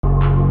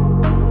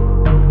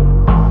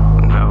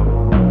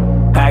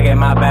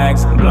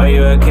max, blow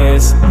you a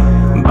kiss.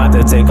 About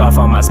to take off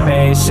on my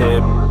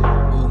spaceship.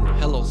 Boom.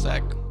 Hello,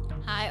 Zach.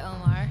 Hi,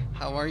 Omar.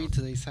 How are you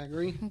today,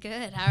 Zachary?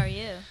 Good. How are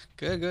you?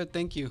 Good.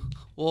 Thank you.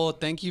 Well,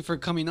 thank you for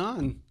coming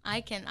on.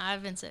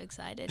 I've been so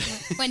excited.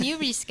 When you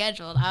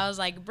rescheduled, I was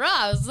like, bro,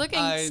 I was looking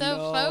I so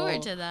know.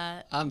 forward to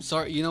that. I'm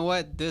sorry. You know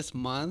what? This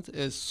month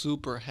is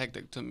super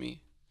hectic to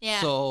me.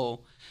 Yeah.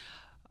 So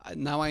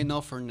now I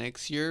know for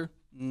next year,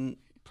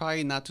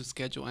 probably not to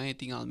schedule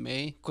anything on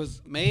May,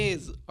 because May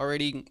is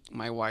already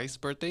my wife's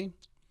birthday.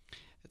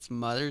 It's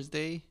Mother's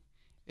Day.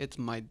 It's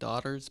my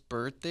daughter's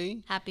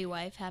birthday. Happy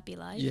wife, happy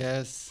life.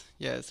 Yes.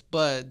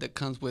 But that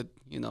comes with,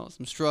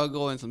 some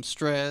struggle and some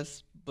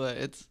stress. But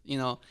it's,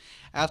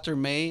 after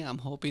May, I'm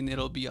hoping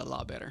it'll be a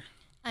lot better.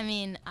 I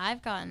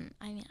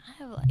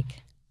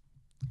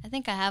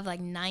think I have like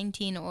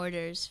 19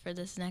 orders for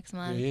this next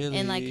month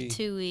in like Really?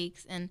 2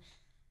 weeks. And,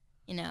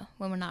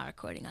 when we're not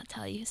recording, I'll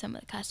tell you some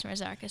of the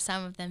customers are, because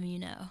some of them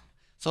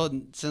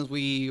So since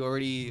we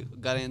already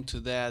got into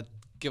that,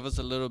 give us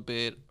a little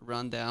bit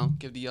rundown.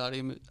 Give the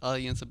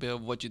audience a bit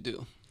of what you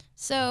do.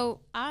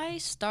 So I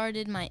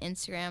started my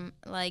Instagram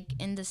like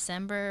in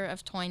December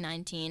of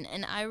 2019,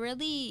 and I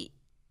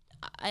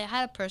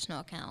had a personal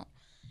account.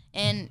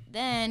 And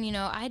then,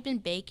 I had been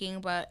baking,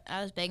 but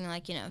I was baking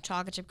like,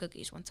 chocolate chip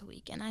cookies once a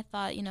week. And I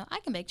thought, I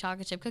can bake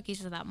chocolate chip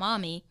cookies without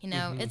mommy.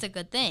 It's a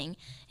good thing.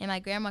 And my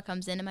grandma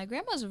comes in, and my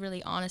grandma's a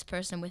really honest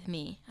person with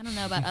me. I don't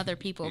know about other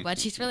people, but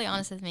she's really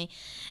honest with me.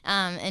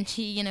 And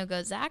she,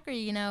 goes, Zachary,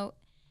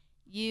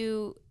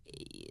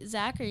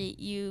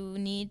 you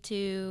need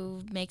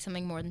to make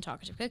something more than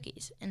chocolate chip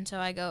cookies. And so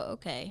I go,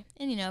 okay.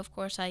 And, of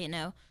course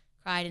I,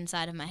 cried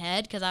inside of my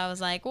head, because I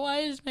was like, why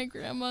is my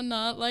grandma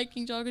not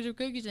liking chocolate chip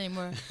cookies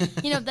anymore?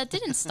 That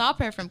didn't stop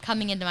her from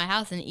coming into my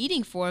house and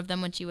eating 4 of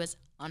them when she was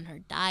on her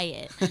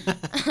diet.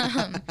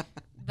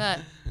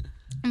 But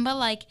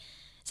like,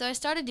 so I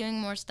started doing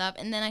more stuff,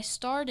 and then I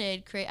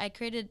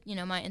created,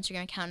 my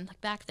Instagram account.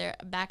 Like back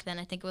then,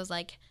 I think it was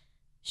like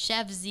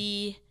Chef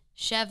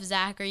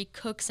Zachary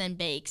Cooks and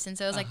Bakes. And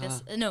so it was like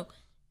this, no,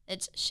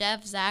 it's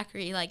Chef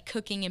Zachary, like,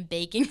 cooking and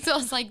baking. So it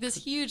was like this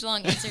huge,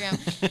 long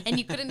Instagram, and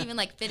you couldn't even,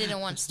 like, fit it in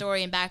one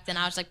story. And back then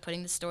I was, like,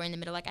 putting the story in the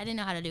middle. Like, I didn't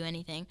know how to do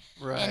anything.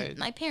 Right. And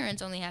my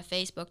parents only have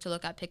Facebook to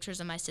look at pictures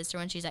of my sister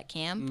when she's at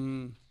camp.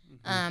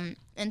 Mm-hmm.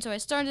 And so I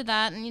started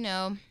that, and,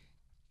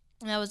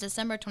 that was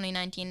December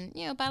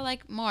 2019. By,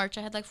 like, March,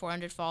 I had, like,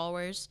 400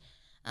 followers.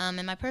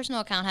 And my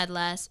personal account had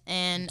less.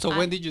 And So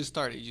when did you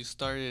start it? You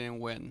started in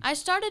when? I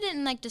started it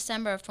in, like,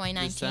 December of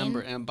 2019.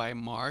 December, and by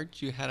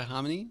March, you had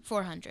how many?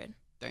 400.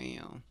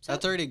 Damn. So-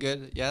 That's already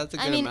good. Yeah, that's a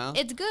good amount.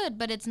 It's good,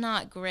 but it's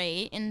not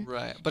great. And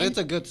Right. But it's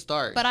a good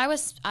start. But I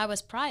was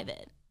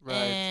private. Right.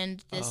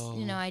 And this, Oh.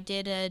 I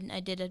did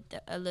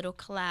a little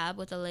collab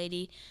with a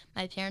lady.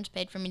 My parents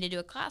paid for me to do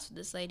a class with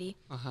this lady.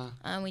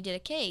 We did a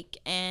cake,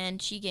 and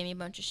she gave me a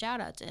bunch of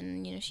shout outs,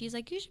 and she's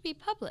like, you should be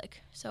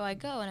public. So I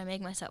go and I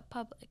make myself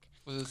public.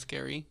 Was it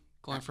scary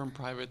going from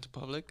private to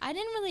public? I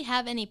didn't really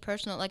have any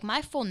personal, like,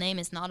 my full name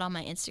is not on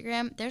my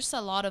Instagram. There's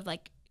a lot of,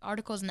 like,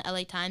 articles in the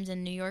LA Times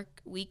and New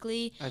York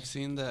Weekly I've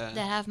seen that.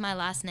 that have my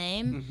last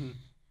name. Mm-hmm.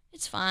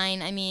 It's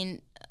fine. I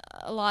mean,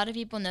 a lot of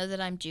people know that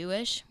I'm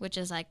Jewish, which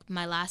is like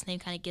my last name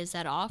kind of gives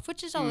that off,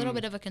 which is a little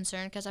bit of a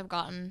concern, because I've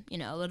gotten,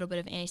 a little bit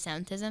of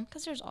anti-Semitism,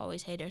 because there's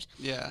always haters.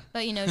 Yeah.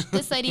 But,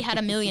 this lady had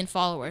 1 million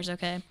followers,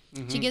 okay?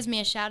 Mm-hmm. She gives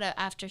me a shout out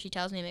after she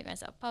tells me to make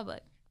myself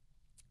public.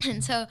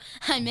 And so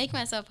I make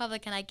myself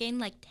public, and I gained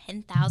like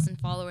 10,000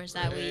 followers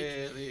that week.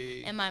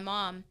 Really? And my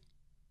mom,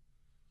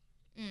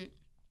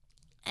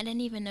 I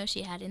didn't even know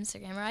she had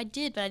Instagram, or I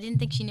did, but I didn't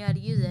think she knew how to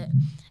use it.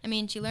 I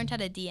mean, she learned how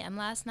to DM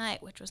last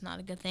night, which was not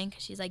a good thing,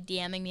 because she's like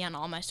DMing me on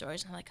all my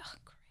stories, and I'm like, oh,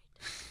 great.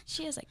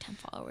 She has like 10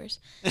 followers.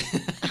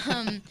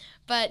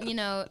 But,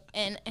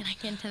 and I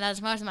get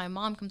 10,000 followers, and my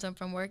mom comes home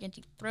from work, and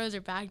she throws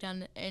her bag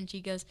down, and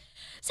she goes,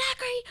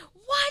 Zachary,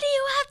 why do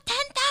you have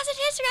 10,000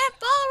 Instagram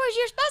followers?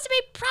 You're supposed to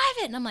be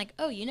private. And I'm like,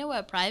 oh, you know what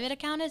a private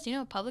account is? You know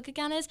what a public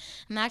account is?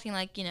 I'm acting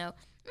like,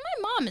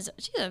 my mom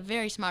she's a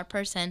very smart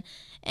person,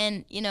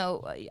 and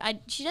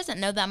she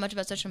doesn't know that much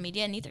about social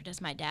media, and neither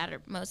does my dad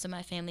or most of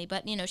my family,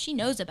 but she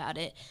knows about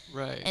it.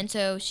 Right. And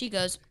so she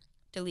goes,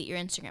 delete your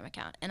Instagram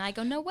account. And I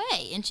go, no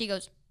way. And she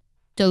goes,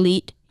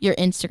 delete your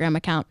Instagram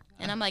account.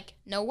 And I'm like,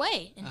 no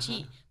way. And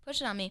she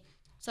pushed it on me.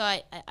 So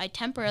I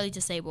temporarily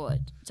disable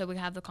it so we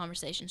can have the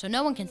conversation, so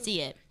no one can see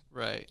it.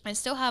 Right. I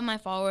still have my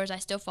followers. I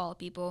still follow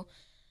people.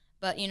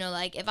 But,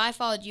 like, if I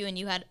followed you and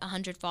you had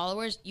 100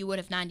 followers, you would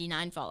have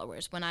 99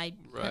 followers when I,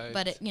 Right.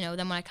 but,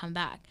 then when I come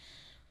back.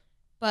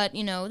 But,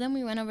 then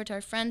we went over to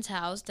our friend's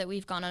house that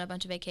we've gone on a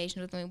bunch of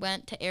vacations with, and we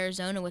went to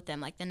Arizona with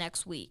them, like, the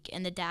next week.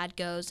 And the dad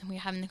goes, and we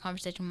were having the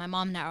conversation with my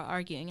mom and I were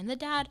arguing. And the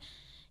dad,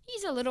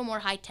 he's a little more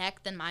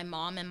high-tech than my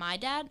mom and my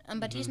dad,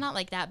 but he's not,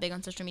 like, that big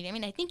on social media. I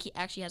mean, I think he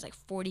actually has, like,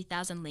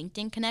 40,000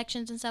 LinkedIn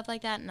connections and stuff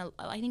like that, and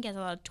I think he has a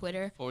lot of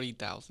Twitter.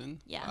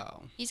 40,000? Yeah.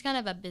 Wow. He's kind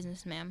of a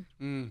businessman.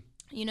 Mm.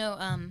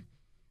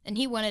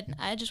 And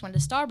I just went to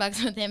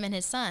Starbucks with him and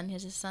his son.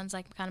 His son's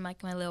like kind of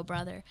like my little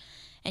brother.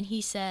 And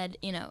he said,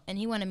 and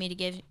he wanted me to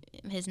give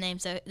his name.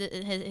 So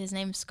his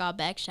name's Scott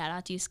Beck. Shout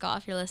out to you,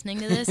 Scott, if you're listening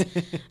to this.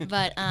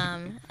 But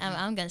I'm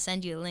gonna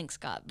send you a link,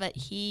 Scott. But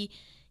he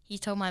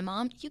told my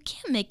mom, you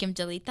can't make him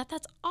delete that.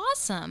 That's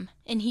awesome.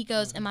 And he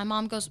goes, and my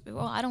mom goes,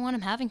 well, I don't want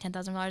him having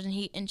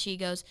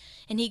 $10,000.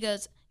 And he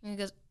goes,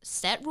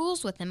 set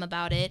rules with him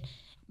about it.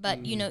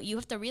 But you know, you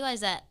have to realize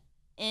that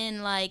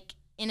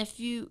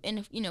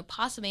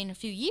possibly in a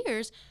few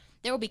years,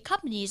 there will be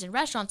companies and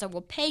restaurants that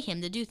will pay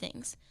him to do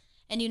things.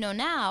 And you know,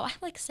 now I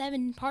have like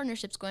 7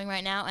 partnerships going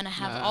right now, and I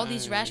have all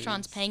these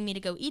restaurants paying me to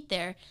go eat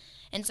there.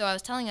 And so I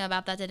was telling him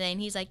about that today, and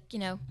he's like, you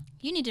know,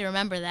 you need to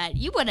remember that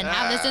you wouldn't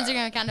have this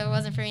Instagram account if it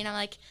wasn't for me.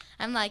 And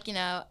I'm like, you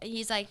know,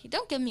 he's like,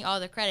 don't give me all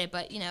the credit,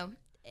 but you know,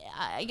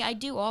 I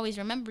do always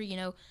remember, you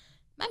know,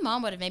 my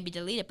mom would have maybe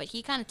deleted it, but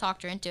he kind of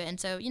talked her into it. And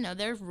so, you know,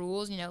 there's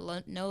rules, you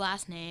know, no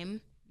last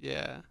name.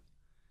 Yeah.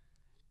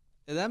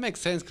 And that makes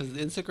sense because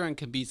Instagram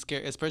can be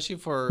scary, especially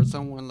for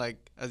someone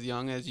like as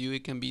young as you.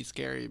 It can be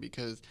scary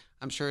because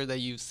I'm sure that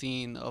you've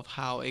seen of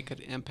how it could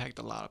impact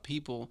a lot of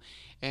people.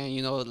 And,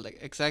 you know, like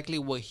exactly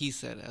what he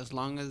said, as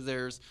long as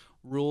there's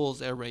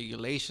rules and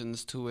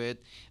regulations to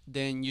it,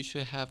 then you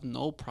should have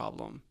no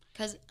problem.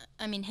 Because,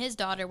 I mean, his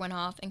daughter went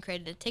off and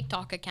created a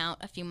TikTok account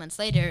a few months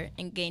later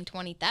and gained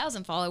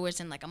 20,000 followers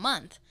in like a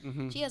month.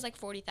 Mm-hmm. She has like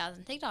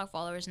 40,000 TikTok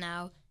followers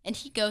now. And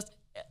he goes,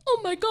 oh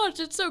my gosh,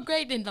 it's so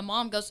great. And the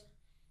mom goes,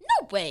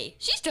 no way,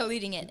 she's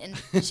deleting it. And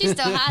she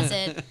still has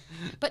it.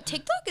 But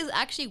TikTok is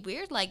actually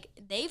weird. Like,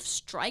 they've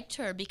striked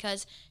her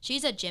because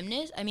she's a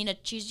gymnast. I mean,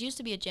 she's used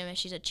to be a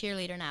gymnast. She's a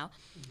cheerleader now.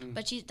 Mm-hmm.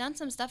 But she's done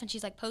some stuff and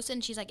she's like posted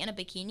and she's like in a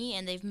bikini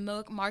and they've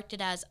marked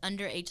it as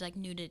underage like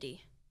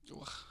nudity.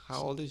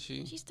 How old is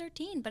she? She's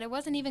 13, but it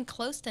wasn't even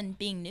close to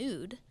being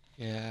nude.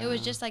 Yeah. It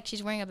was just like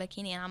she's wearing a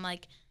bikini, and I'm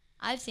like,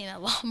 I've seen a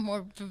lot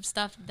more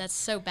stuff that's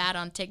so bad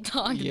on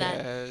TikTok.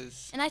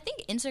 Yes. And I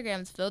think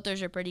Instagram's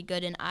filters are pretty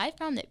good, and I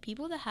found that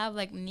people that have,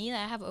 like me,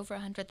 that have over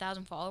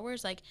 100,000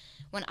 followers, like,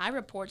 when I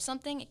report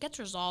something, it gets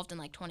resolved in,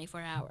 like,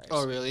 24 hours.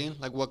 Oh, really?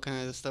 Like, what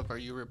kind of stuff are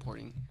you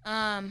reporting?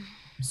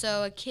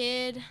 So a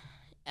kid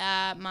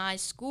at my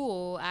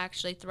school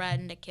actually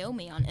threatened to kill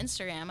me on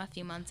Instagram a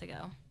few months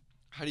ago.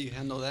 How do you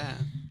handle that?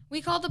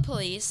 We called the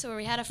police, or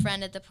we had a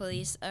friend at the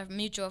police, a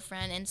mutual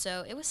friend, and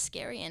so it was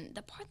scary. And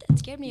the part that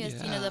scared me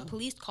was, you know, the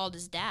police called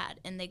his dad,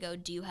 and they go,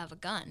 do you have a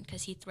gun?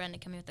 Because he threatened to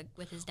come in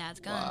with his dad's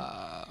gun.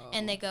 Wow.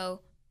 And they go,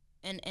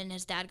 and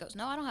his dad goes,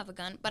 no, I don't have a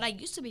gun. But I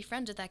used to be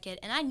friends with that kid,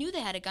 and I knew they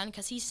had a gun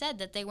because he said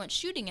that they went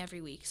shooting every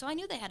week. So I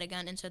knew they had a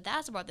gun, and so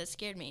that's the part that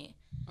scared me.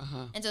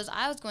 Uh-huh. And so as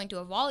I was going to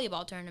a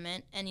volleyball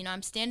tournament, and, you know,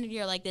 I'm standing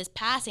here like this,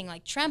 passing,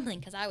 like trembling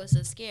because I was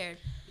so scared.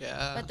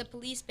 Yeah. But the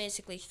police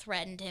basically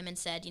threatened him and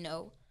said, you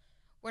know,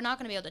 we're not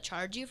going to be able to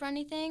charge you for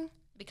anything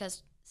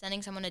because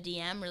sending someone a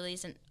DM really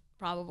isn't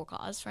probable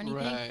cause for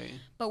anything. Right.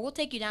 But we'll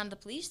take you down to the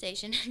police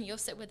station and you'll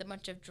sit with a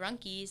bunch of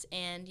drunkies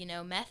and, you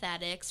know, meth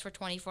addicts for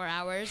 24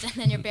 hours. And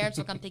then your parents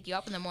will come pick you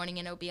up in the morning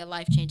and it'll be a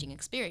life-changing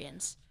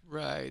experience.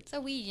 Right.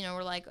 So we, you know,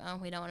 we're like, oh,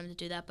 we don't want him to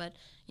do that. But,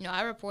 you know,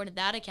 I reported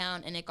that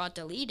account and it got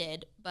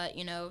deleted. But,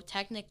 you know,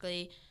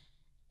 technically,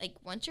 like,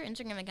 once your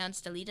Instagram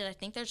account's deleted, I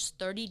think there's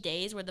 30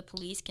 days where the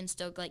police can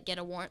still, like, get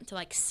a warrant to,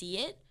 like, see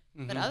it.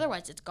 Mm-hmm. But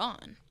otherwise, it's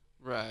gone.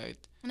 Right.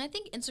 And I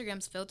think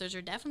Instagram's filters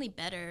are definitely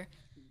better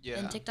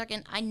than TikTok.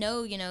 And I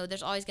know, you know,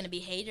 there's always going to be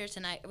haters.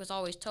 And I was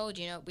always told,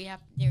 you know,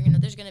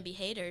 there's going to be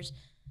haters.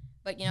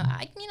 But, you know,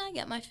 I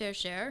get my fair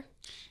share.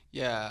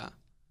 Yeah.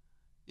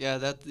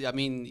 Yeah, I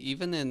mean,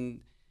 even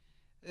in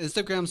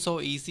Instagram's so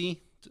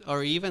easy,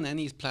 or even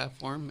any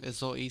platform is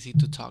so easy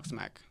to talk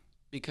smack.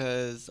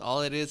 Because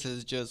all it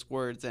is just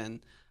words,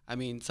 and I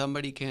mean,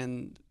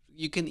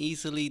 you can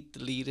easily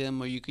delete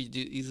them or you could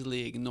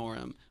easily ignore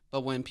them.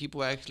 But when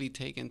people actually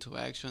take into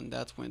action,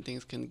 that's when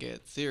things can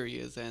get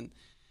serious. And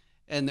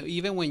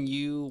even when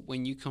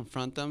you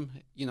confront them,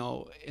 you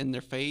know, in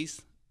their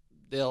face,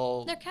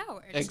 they're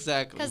cowards.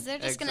 Exactly. Because they're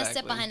just going to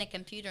sit behind a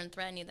computer and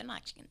threaten you. They're not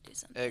actually going to do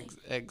something.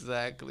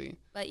 Exactly.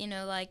 But, you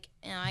know, like,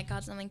 you know, I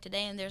got something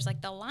today, and there's,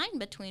 like, the line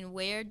between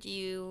where do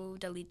you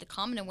delete the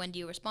comment and when do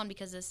you respond,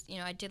 because this, you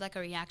know, I did, like, a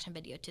reaction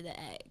video to the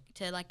egg,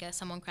 to, like,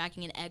 someone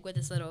cracking an egg with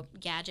this little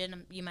gadget.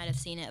 You might have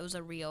seen it. It was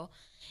a reel.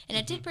 And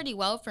it did pretty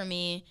well for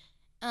me.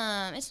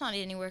 It's not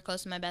anywhere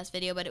close to my best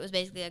video, but it was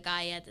basically a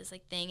guy, he had this,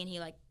 like, thing, and he,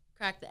 like,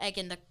 cracked the egg,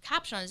 and the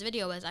caption on his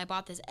video was, I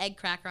bought this egg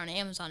cracker on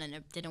Amazon and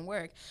it didn't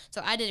work.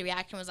 So I did a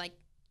reaction, was like,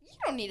 you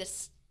don't need a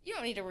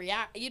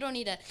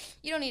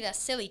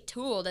silly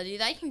tool to do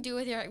that. You can do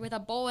it with a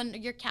bowl and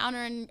your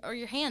counter or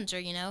your hands, or,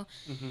 you know.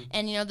 Mm-hmm.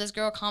 And, you know, this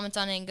girl comments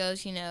on it and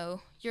goes, you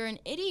know, you're an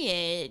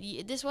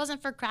idiot. This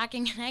wasn't for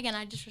cracking an egg. And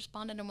I just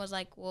responded and was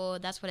like, well,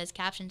 that's what his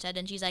caption said.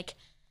 And she's like,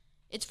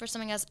 it's for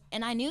something else.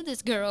 And I knew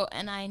this girl,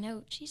 and I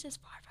know she's as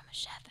far from a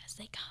chef as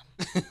they come.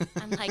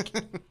 I'm like,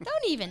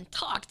 don't even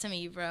talk to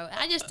me, bro.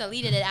 I just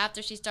deleted it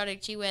after she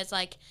was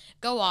like,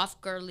 go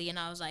off, girly. And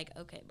I was like,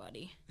 okay,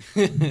 buddy.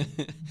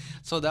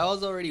 So that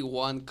was already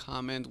one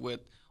comment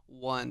with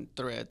one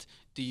thread,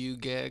 do you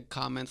get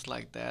comments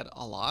like that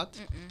a lot?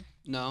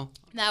 No.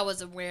 That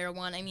was a rare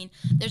one. I mean,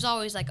 there's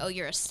always like, oh,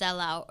 you're a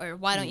sellout, or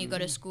why don't you go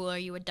to school? Are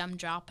you a dumb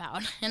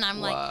dropout? And I'm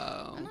like,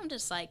 Wow. and I'm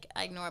just like,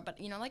 I ignore it. But,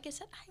 you know, like I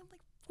said, I have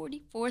like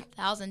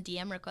 44,000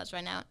 DM requests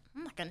right now.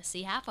 I'm not going to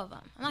see half of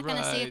them. I'm not going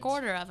to see a Right.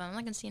 quarter of them. I'm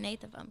not going to see an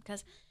eighth of them.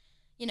 Because,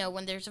 you know,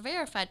 when there's a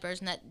verified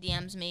person that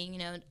DMs me, you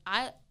know,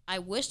 I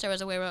wish there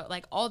was a way where,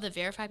 like, all the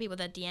verified people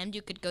that DM'd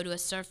you could go to a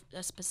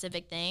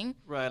specific thing.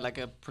 Right, like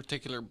a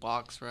particular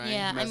box, right?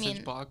 Yeah, Message I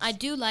mean, box. I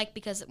do like,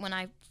 because when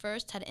I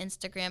first had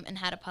Instagram and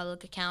had a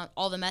public account,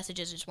 all the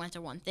messages just went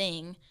to one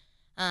thing.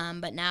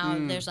 But now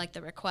there's like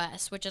the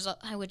requests, which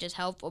is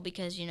helpful,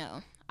 because, you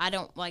know, I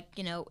don't like,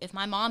 you know, if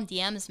my mom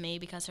DMs me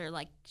because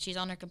she's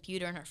on her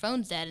computer and her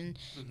phone's dead and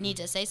needs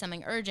to say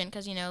something urgent,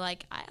 because, you know,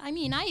 like, I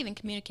mean, I even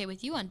communicate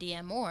with you on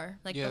DM more,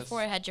 like, Yes.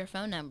 before I had your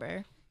phone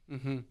number.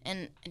 Mm-hmm.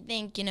 And I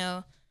think, you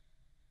know,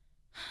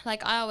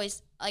 like, I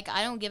always, like,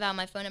 I don't give out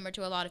my phone number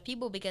to a lot of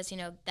people, because, you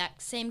know, that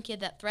same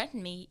kid that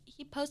threatened me,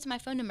 he posted my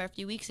phone number a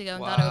few weeks ago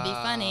and thought it would be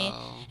funny.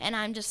 Wow. And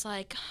I'm just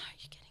like, oh, are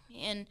you kidding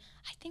me? And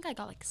I think I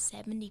got like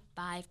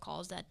 75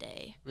 calls that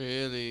day.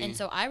 Really? And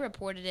so I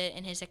reported it,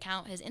 and his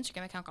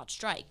Instagram account got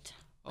striked,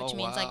 which Oh,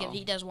 means like if wow.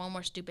 he does one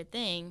more stupid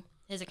thing,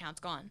 his account's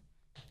gone.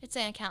 It's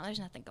an account. There's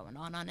nothing going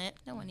on it.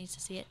 No one needs to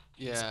see it.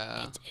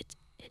 Yeah.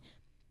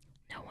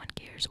 No one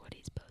cares what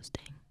he's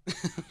posting.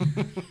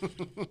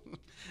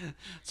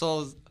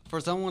 So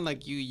for someone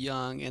like you,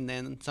 young, and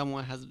then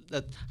someone has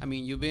that. I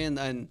mean, you've been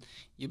in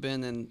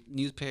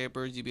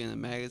newspapers, you've been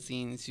in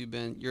magazines,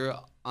 you're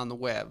on the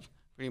web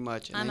pretty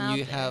much, and I'm then out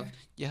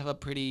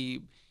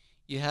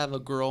you have a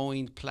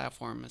growing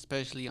platform,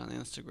 especially on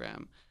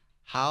Instagram.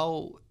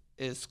 How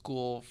is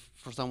school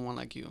for someone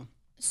like you?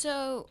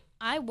 So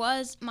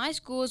my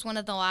school was one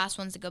of the last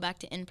ones to go back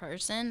to in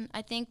person.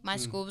 I think my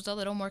school was a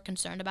little more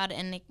concerned about it,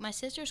 and like, my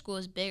sister's school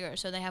is bigger,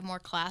 so they have more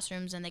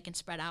classrooms and they can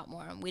spread out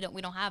more, and we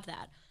don't have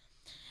that.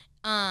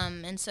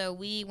 And so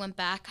we went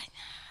back.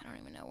 I don't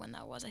even know when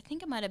that was. I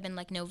think it might have been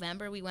like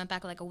November. We went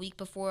back like a week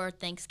before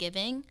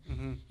Thanksgiving,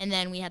 and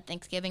then we had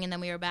Thanksgiving, and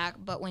then we were back.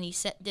 But when he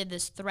did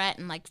this threat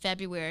in like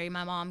February,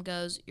 my mom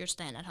goes, "You're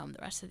staying at home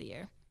the rest of the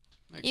year."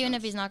 Makes Even if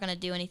sense. he's not going to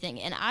do anything.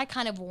 And I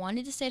kind of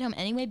wanted to stay at home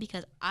anyway,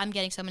 because I'm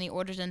getting so many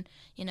orders. And,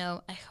 you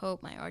know, I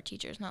hope my art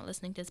teacher is not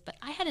listening to this, but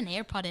I had an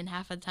AirPod in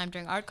half of the time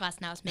during art class,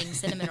 and I was making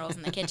cinnamon rolls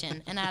in the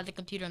kitchen, and I had the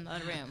computer in the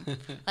other room.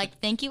 Like,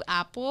 thank you,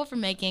 Apple, for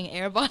making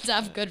AirPods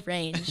have good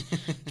range.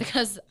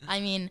 Because, I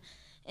mean,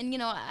 and, you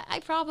know,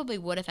 I probably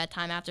would have had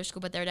time after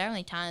school, but there are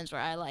definitely times where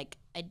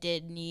I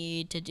did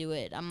need to do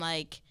it. I'm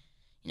like,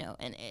 you know,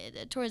 and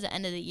towards the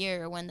end of the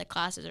year, when the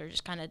classes are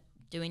just kind of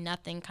doing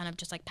nothing, kind of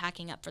just like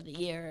packing up for the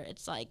year,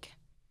 it's like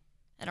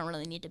I don't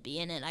really need to be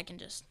in it. I can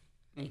just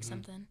make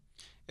something.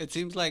 It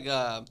seems like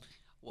a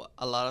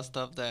lot of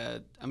stuff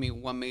that, I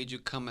mean, what made you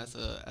come as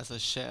a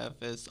chef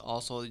is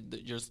also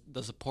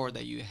the support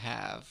that you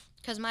have.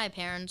 Because my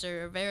parents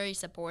are very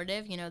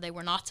supportive. You know, they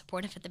were not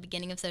supportive at the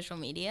beginning of social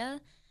media.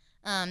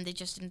 They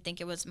just didn't think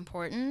it was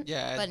important.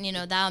 Yeah. But, you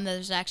know, now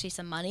there's actually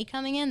some money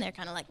coming in, they're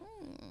kind of like,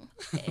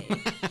 okay.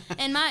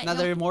 And Now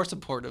they're more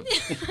supportive.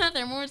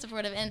 they're more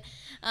supportive. And,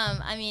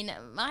 I mean,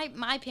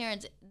 my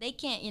parents, they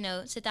can't, you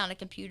know, sit down at a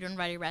computer and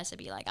write a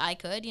recipe like I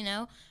could, you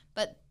know.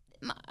 But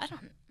I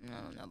don't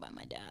know about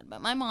my dad.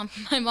 But my mom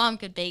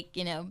could bake,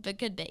 you know, but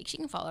could bake. She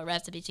can follow a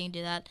recipe. She can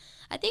do that.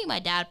 I think my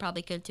dad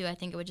probably could, too. I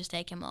think it would just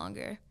take him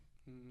longer.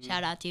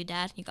 Shout out to you,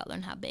 Dad. You got to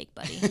learn how to bake,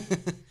 buddy.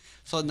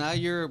 So now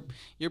you're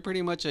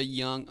pretty much a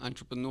young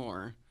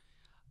entrepreneur.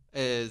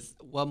 Is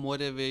what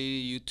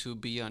motivated you to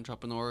be an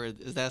entrepreneur?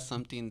 Is that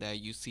something that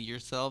you see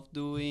yourself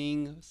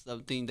doing?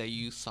 Something that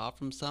you saw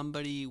from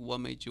somebody? What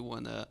made you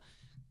want to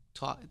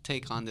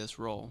take on this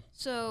role?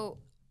 So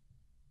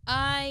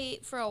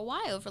for a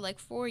while, for like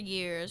 4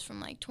 years,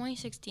 from like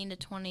 2016 to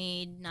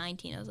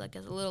 2019, it was like a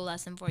little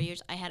less than 4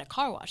 years, I had a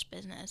car wash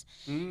business.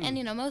 And,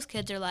 you know, most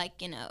kids are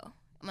like, you know,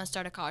 I'm going to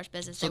start a car wash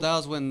business. So that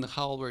was when,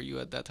 how old were you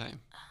at that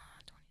time?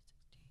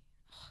 2016.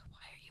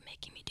 Why are you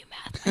making me do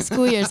math? My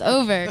school year's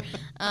over.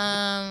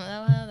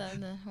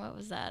 What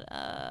was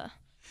that?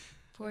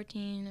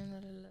 14.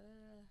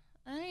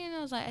 I don't even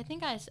know. I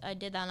think I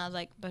did that, and I was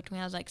like,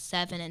 I was like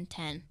 7 and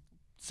 10.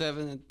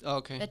 7.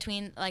 Okay.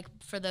 Between, like,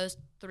 for those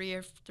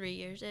 3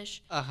 years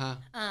ish. Uh-huh.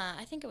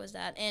 I think it was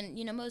that. And,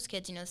 you know, most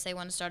kids, you know, say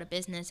want to start a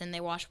business and they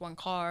wash one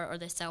car or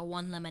they sell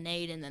one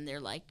lemonade and then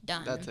they're like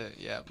done. That's it.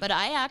 Yeah. But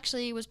I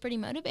actually was pretty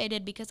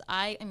motivated because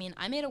I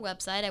made a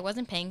website. I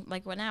wasn't paying,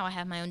 like, well, now I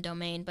have my own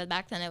domain, but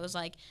back then it was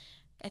like,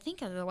 I think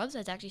the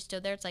website's actually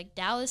still there. It's like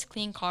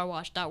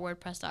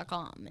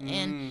DallasCleanCarWash.wordpress.com.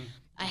 And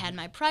I had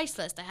my price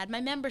list. I had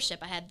my membership.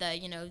 I had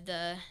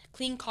the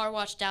Clean Car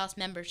Wash Dallas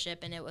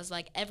membership, and it was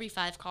like every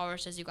 5 car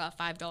washes you got a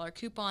 $5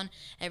 coupon.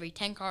 Every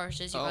 10 car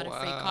washes you got a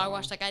free car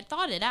wash. Like, I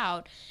thought it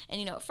out, and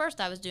you know, at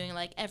first I was doing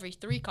like every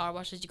 3 car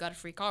washes you got a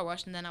free car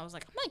wash, and then I was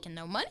like, I'm making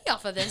no money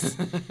off of this.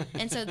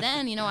 And so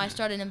then, you know, I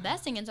started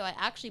investing, and so I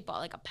actually bought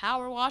like a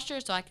power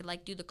washer so I could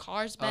like do the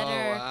cars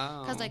better.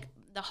 wow. Cause like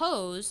the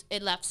hose,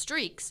 it left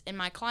streaks, and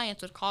my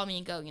clients would call me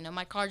and go,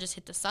 my car just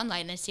hit the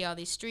sunlight, and I see all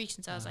these streaks,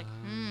 and so I was like,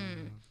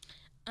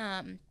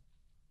 and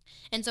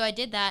so I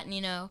did that,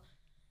 and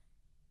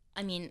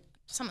I mean,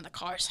 some of the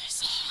cars I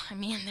saw, I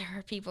mean, there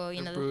were people,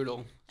 They're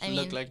brutal. I It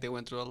looked mean- like they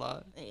went through a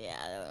lot.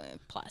 yeah,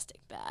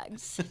 plastic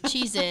bags,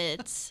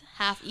 Cheez-Its,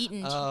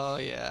 half-eaten. Oh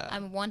yeah.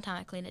 One time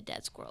I cleaned a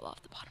dead squirrel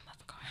off the bottom of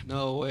a car.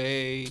 No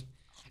way.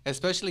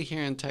 Especially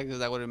here in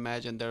Texas, I would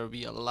imagine there would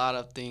be a lot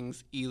of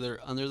things either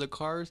under the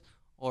cars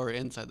or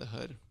inside the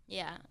hood.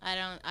 Yeah,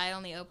 I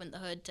only opened the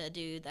hood to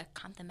do the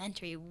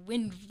complimentary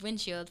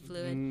windshield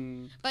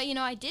fluid. But,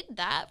 I did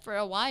that for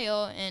a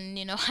while, and,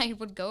 I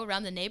would go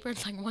around the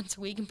neighborhood like once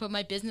a week and put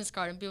my business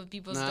card in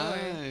people's door.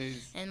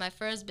 Nice. And my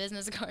first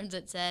business cards,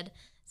 it said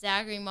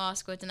Zachary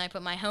Moskowitz, and I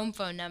put my home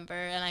phone number,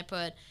 and I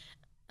put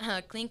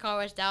Clean Car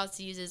Wash Dallas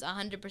uses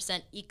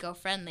 100%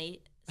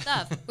 eco-friendly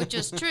stuff, which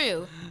is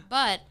true,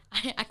 but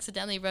I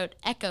accidentally wrote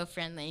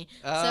eco-friendly.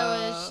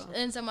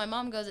 So my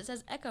mom goes, it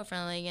says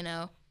eco-friendly,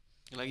 You're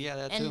like, yeah,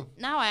 that And too.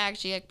 now I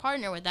actually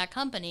partner with that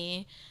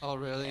company. Oh,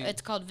 really?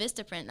 It's called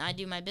Vistaprint. And I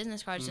do my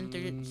business cards and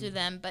through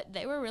them, but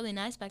they were really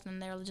nice back then.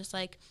 They're just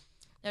like,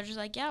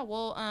 yeah,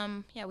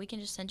 well, yeah, we can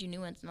just send you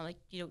new ones. And I'm like,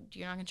 you're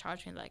not gonna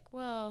charge me. Like,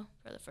 well,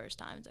 for the first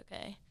time, it's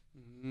okay.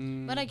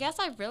 But I guess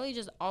I've really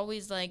just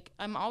always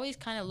I'm always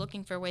kind of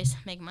looking for ways to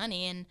make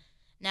money. And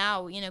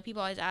now,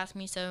 people always ask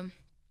me, so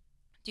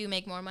do you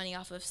make more money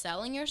off of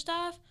selling your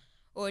stuff?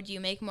 Or do you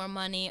make more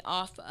money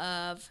off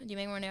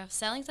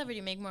selling stuff, or do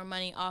you make more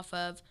money off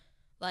of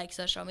like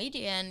social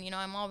media? And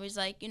I'm always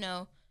like,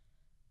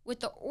 with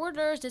the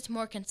orders, it's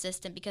more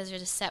consistent because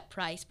there's a set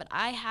price. But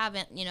I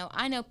haven't,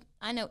 I know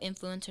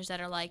influencers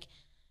that are like,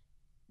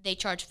 they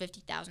charge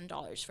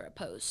 $50,000 for a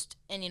post,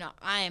 and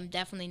I am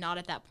definitely not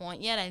at that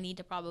point yet. I need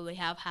to probably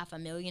have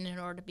 $500,000 in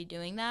order to be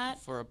doing that.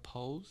 For a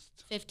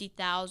post?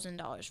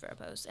 $50,000 for a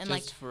post, and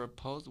Just for a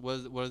post?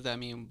 What does that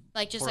mean?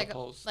 like just for like a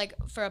post?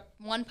 for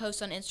one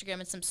post on Instagram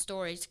and some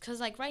stories, because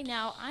like right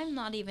now I'm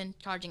not even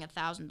charging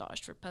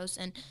 $1,000 for posts.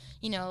 And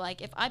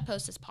like if I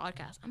post this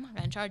podcast, I'm not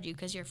gonna charge you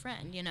because you're a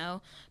friend,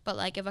 but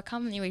like if a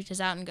company reaches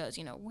out and goes,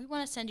 we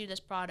want to send you this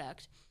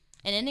product,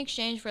 and in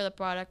exchange for the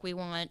product we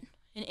want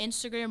an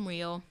Instagram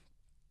reel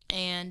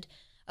and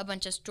a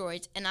bunch of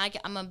stories, and I'm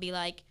gonna be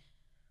like,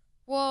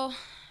 well,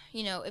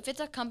 if it's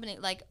a company,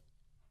 like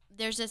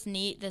there's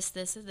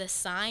this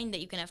sign that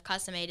you can have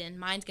custom made, and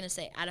mine's gonna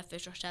say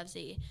Artificial Chef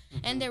Z,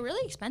 and they're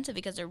really expensive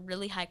because they're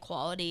really high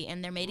quality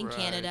and they're made in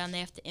Canada, Right. and they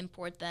have to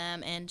import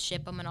them and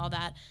ship them and all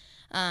that.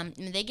 And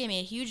they gave me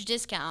a huge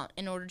discount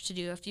in order to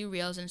do a few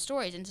reels and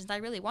stories, and since I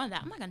really wanted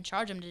that, I'm not gonna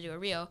charge them to do a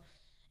reel.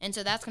 And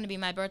so that's going to be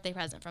my birthday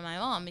present from my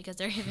mom because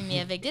they're giving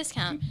me a big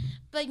discount.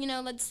 But,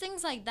 like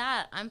things like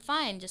that, I'm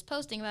fine just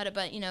posting about it.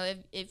 But,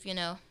 if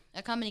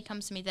a company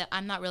comes to me that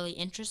I'm not really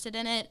interested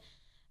in it,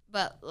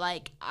 but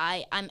like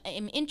I'm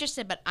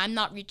interested, but I'm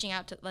not reaching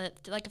out to,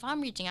 like if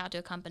I'm reaching out to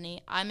a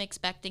company, I'm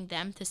expecting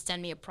them to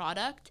send me a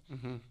product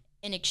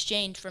in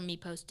exchange for me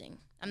posting.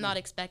 I'm not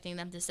expecting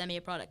them to send me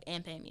a product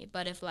and pay me.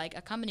 But if like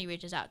a company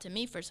reaches out to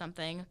me for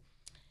something,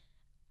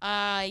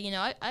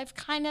 I've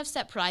kind of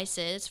set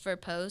prices for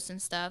posts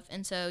and stuff,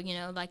 and so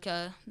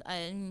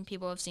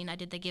people have seen I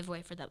did the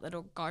giveaway for that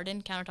little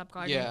countertop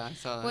garden. Yeah, I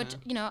saw that. Which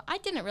I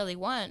didn't really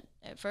want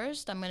at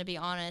first. I'm gonna be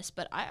honest,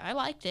 but I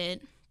liked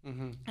it.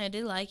 I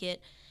did like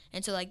it,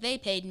 and so like they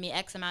paid me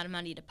X amount of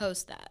money to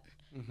post that,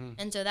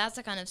 and so that's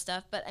the kind of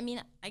stuff. But I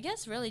mean, I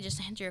guess really just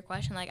to answer your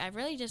question, like I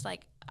really just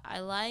like I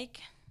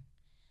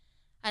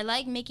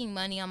like making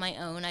money on my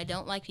own. I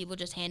don't like people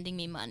just handing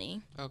me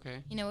money.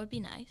 Okay. It would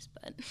be nice,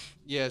 but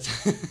Yes.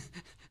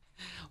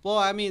 Well,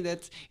 I mean,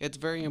 it's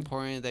very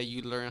important that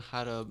you learn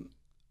how to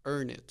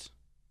earn it.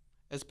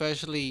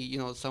 Especially,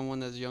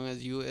 someone as young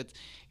as you,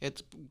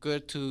 it's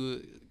good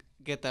to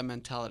get that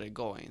mentality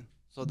going.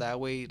 So that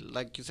way,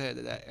 like you said,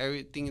 that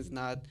everything is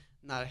not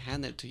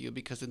handed to you,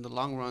 because in the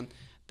long run,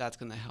 that's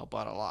going to help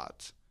out a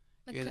lot.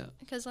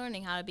 because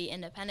learning how to be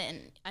independent,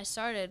 and I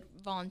started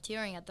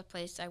volunteering at the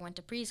place I went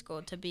to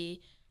preschool to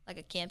be like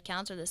a camp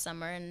counselor this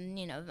summer, and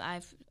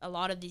a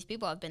lot of these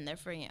people have been there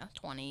for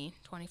 20,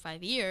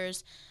 25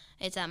 years.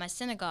 It's at my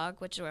synagogue,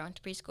 which is where I went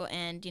to preschool,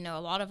 and a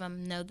lot of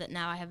them know that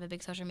now I have a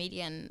big social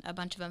media, and a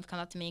bunch of them come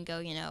up to me and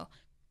go,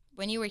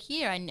 when you were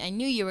here, I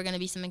knew you were going to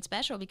be something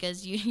special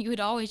because you would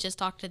always just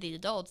talk to the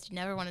adults. You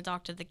never want to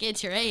talk to the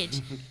kids your age.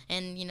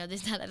 And,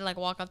 this I'd like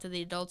walk up to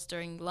the adults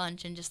during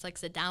lunch and just like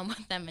sit down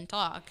with them and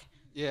talk.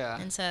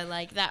 Yeah. And so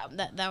like that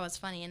was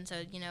funny. And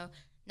so,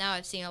 now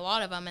I've seen a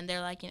lot of them, and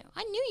they're like,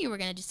 I knew you were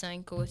going to do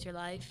something cool with your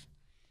life.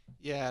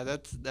 Yeah,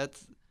 that's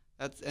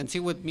and see,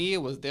 with me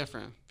it was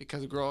different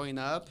because growing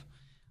up,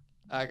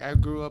 I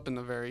grew up in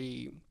a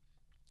very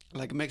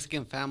like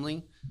Mexican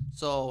family,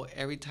 so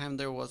every time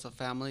there was a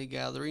family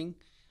gathering,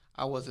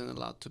 I wasn't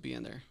allowed to be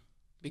in there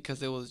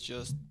because it was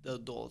just the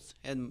adults,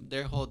 and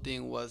their whole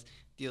thing was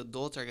the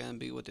adults are gonna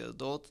be with the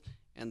adults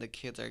and the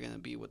kids are gonna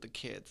be with the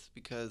kids,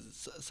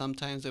 because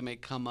sometimes it may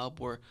come up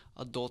where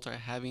adults are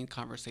having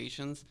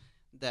conversations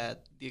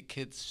that the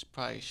kids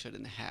probably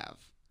shouldn't have.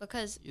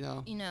 because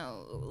You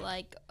know.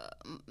 like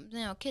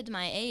kids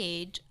my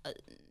age,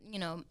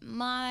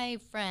 my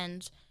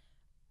friends,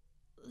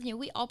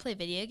 we all play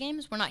video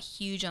games. We're not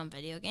huge on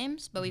video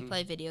games, but we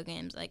play video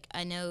games. Like,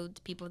 I know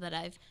the people that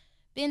I've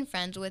been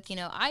friends with,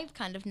 I've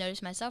kind of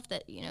noticed myself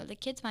that, the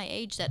kids my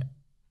age that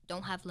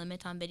don't have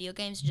limits on video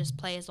games, just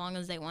play as long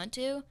as they want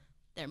to,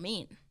 they're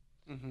mean.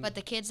 But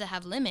the kids that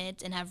have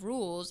limits and have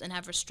rules and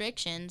have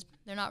restrictions,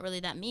 they're not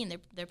really that mean.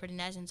 They're pretty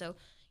nice. And so,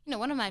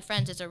 one of my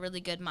friends is a really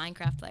good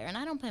Minecraft player, and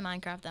I don't play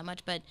Minecraft that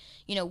much, but,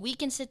 we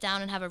can sit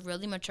down and have a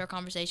really mature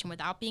conversation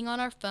without being on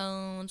our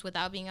phones,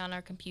 without being on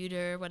our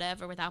computer,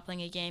 whatever, without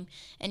playing a game.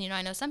 And,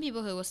 I know some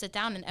people who will sit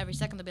down and every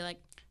second they'll be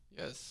like,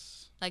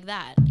 Yes. like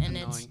that. And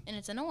Annoying.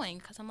 it's annoying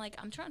because I'm like,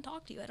 I'm trying to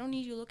talk to you. I don't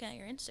need you looking at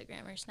your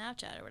Instagram or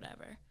Snapchat or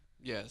whatever.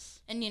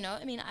 Yes. And,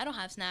 I don't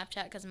have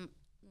Snapchat because,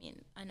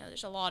 I know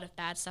there's a lot of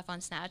bad stuff on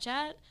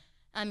Snapchat.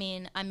 I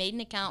made an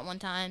account one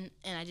time,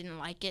 and I didn't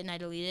like it, and I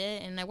deleted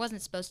it, and I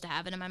wasn't supposed to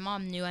have it, and my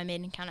mom knew I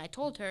made an account. I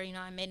told her,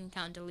 I made an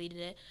account and deleted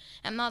it.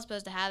 I'm not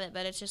supposed to have it,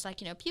 but it's just like,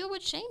 people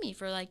would shame me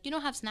for, like, you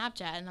don't have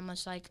Snapchat, and I'm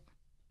just like,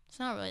 it's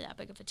not really that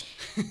big of a deal.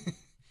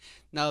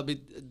 Now,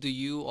 do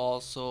you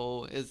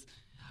also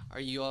are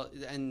you all?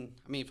 And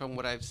I mean, from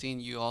what I've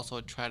seen, you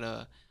also try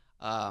to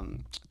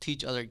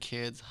teach other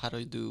kids how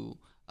to do,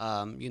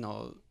 how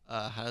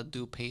to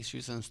do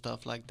pastries and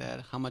stuff like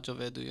that. How much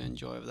of it do you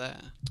enjoy of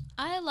that?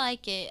 I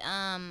like it.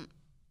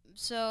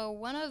 So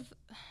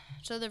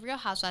the Real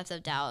Housewives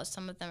of Dallas,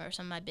 some of them are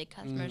some of my big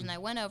customers, and I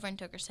went over and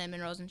took her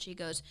cinnamon rolls, and she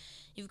goes,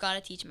 "You've got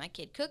to teach my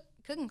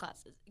cooking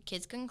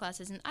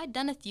classes." And I'd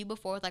done a few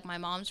before with like my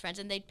mom's friends,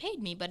 and they'd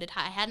paid me, but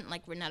I hadn't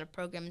like written out a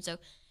program. And so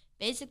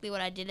basically,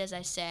 what I did is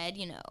I said,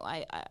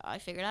 I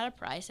figured out a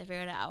price, I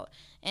figured it out,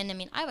 and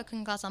I have a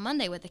cooking class on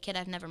Monday with a kid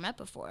I've never met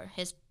before.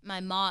 His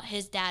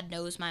dad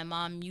knows my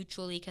mom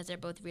mutually because they're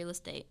both real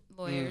estate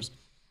lawyers.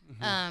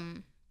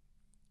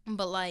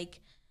 But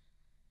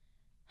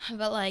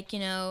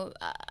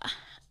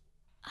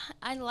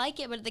I like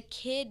it, but the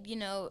kid,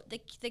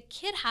 the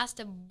kid has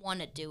to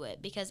want to do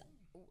it because,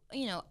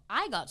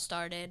 I got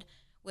started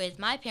with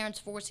my parents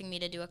forcing me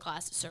to do a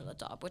class at Sur La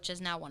Table, which is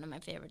now one of my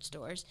favorite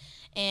stores.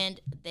 And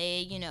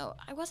they,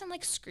 I wasn't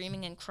like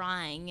screaming and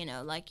crying,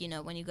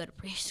 when you go to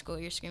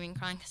preschool, you're screaming and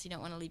crying because you don't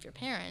want to leave your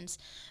parents.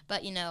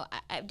 But,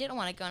 I didn't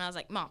want to go, and I was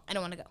like, Mom, I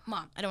don't want to go.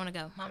 Mom, I don't want to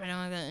go. Mom, I don't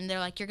want to go. And they're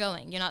like, you're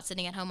going. You're not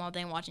sitting at home all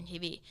day and watching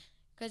TV.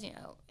 Because,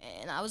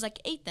 and I was like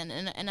 8 then,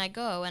 and I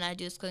go and I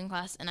do this cooking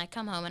class, and I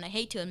come home, and I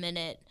hate to admit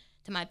it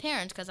to my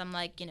parents because I'm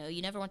like,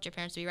 you never want your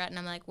parents to be right, and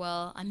I'm like,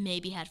 well, I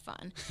maybe had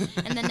fun.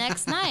 And the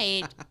next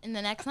night,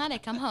 I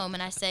come home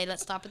and I say,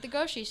 let's stop at the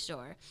grocery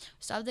store.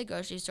 We stopped at the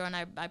grocery store, and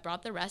I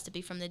brought the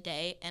recipe from the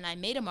day, and I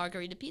made a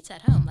margarita pizza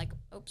at home. Like,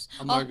 oops.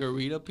 A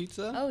margarita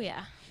pizza? Oh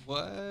yeah.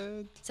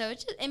 What? So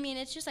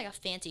it's just like a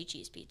fancy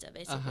cheese pizza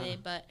basically,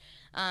 but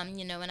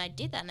and I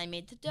did that, and I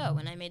made the dough,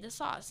 and I made the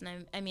sauce,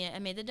 and I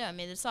made the dough, I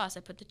made the sauce, I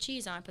put the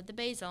cheese on, I put the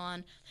basil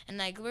on,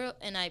 and I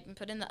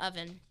put in the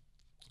oven.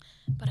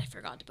 But I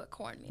forgot to put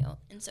cornmeal,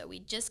 and so we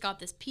just got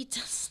this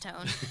pizza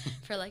stone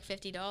for like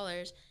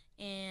 $50,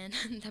 and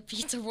the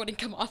pizza wouldn't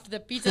come off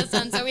the pizza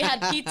stone, so we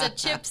had pizza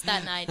chips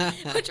that night,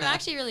 which were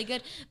actually really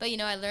good. But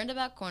I learned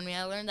about cornmeal,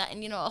 I learned that,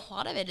 and a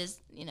lot of it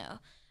is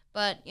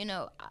but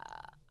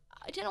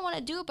I didn't want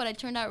to do it, but I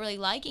turned out really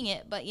liking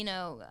it. But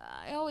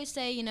I always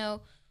say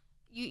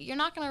you're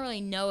not gonna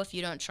really know if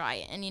you don't try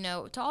it. And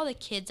to all the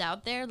kids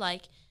out there,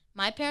 like,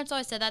 my parents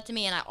always said that to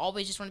me, and I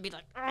always just want to be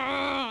like,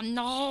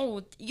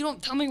 no, you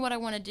don't tell me what I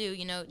want to do,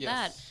 Yes.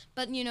 that.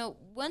 But,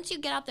 once you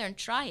get out there and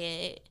try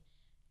it,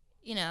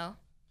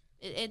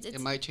 it's It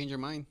might change your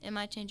mind. it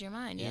might change your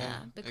mind,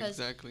 yeah. Because,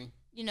 exactly.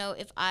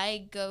 if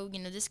I go,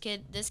 this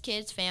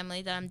kid's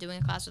family that I'm doing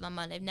a class with on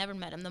Monday, I've never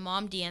met him. The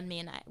mom DM'd me,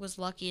 and I was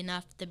lucky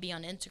enough to be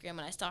on Instagram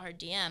when I saw her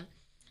DM,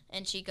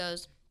 and she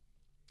goes,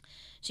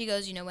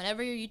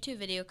 whenever your YouTube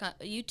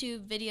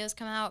videos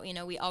come out,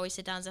 we always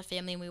sit down as a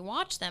family and we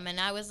watch them. And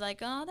I was like,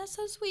 oh, that's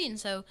so sweet. And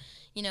so,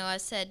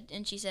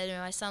 she said,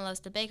 my son loves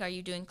to bake. Are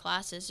you doing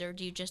classes, or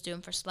do you just do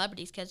them for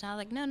celebrities' kids? And I was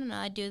like, no,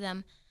 I do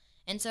them.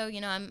 And so,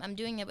 I'm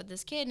doing it with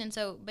this kid. And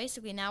so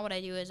basically now what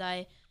I do is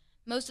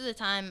most of the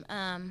time,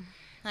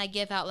 I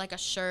give out like a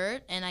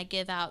shirt and I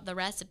give out the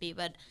recipe,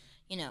 but,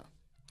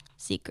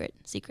 secret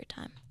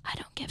time. I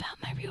don't give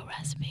out my real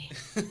recipe.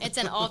 It's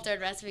an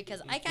altered recipe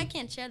because I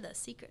can't share the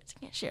secrets.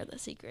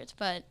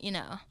 But,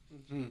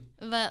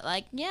 but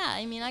like, yeah,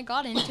 I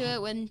got into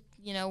it when,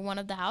 one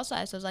of the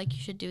housewives was like, you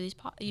should do these,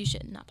 you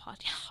should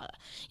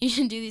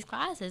do these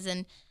classes.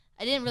 And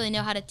I didn't really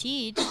know how to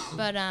teach,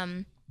 but,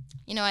 I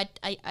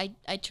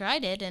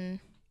tried it, and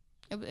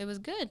it was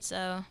good.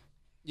 So.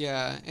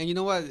 Yeah, and you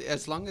know what?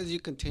 As long as you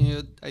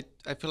continue,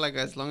 I feel like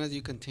as long as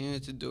you continue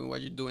to do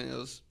what you're doing,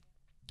 is,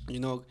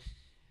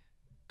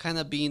 kind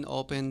of being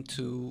open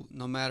to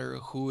no matter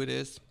who it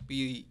is,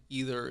 be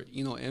either,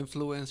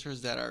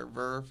 influencers that are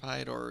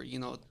verified, or,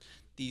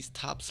 these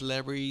top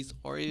celebrities,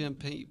 or even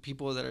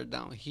people that are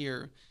down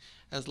here.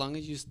 As long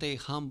as you stay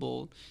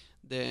humble,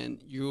 then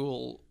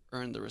you'll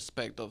earn the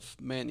respect of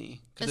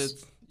many.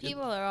 Because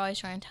People are always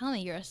trying to tell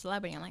me you're a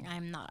celebrity. I'm like,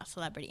 I'm not a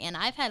celebrity. And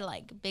I've had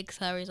like big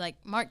celebrities, like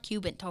Mark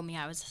Cuban told me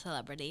I was a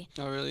celebrity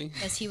Oh, really?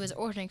 because he was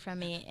ordering from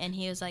me, and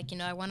he was like,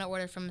 I want to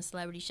order from a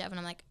celebrity chef, and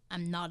I'm like,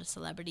 I'm not a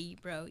celebrity,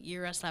 bro.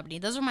 You're a celebrity.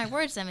 Those are my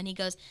words to him, and he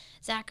goes,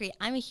 Zachary,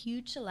 I'm a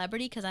huge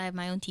celebrity because I have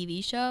my own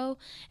TV show,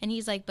 and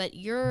he's like, but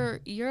you're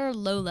a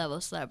low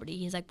level celebrity.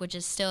 He's like, which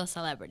is still a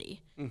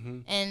celebrity. Mm-hmm.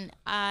 And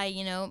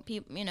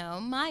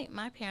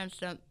my parents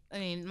don't. I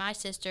mean, my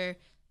sister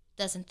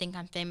doesn't think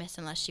I'm famous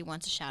unless she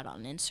wants a shout out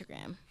on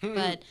Instagram.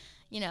 But,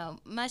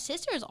 my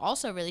sister is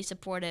also really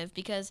supportive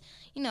because,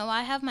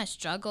 I have my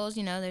struggles.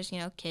 There's,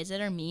 kids that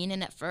are mean.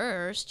 And at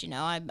first,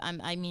 I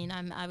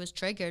was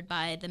triggered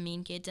by the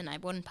mean kids, and I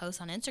wouldn't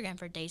post on Instagram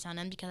for days on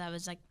end because I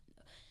was like,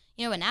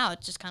 but now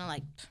it's just kind of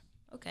like,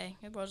 okay,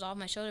 it rolls off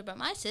my shoulder. But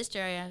my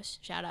sister,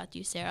 shout out to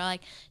you, Sarah,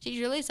 like, she's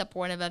really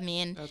supportive of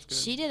me. And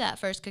she did that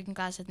first cooking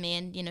class with me.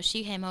 And,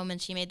 she came home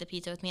and she made the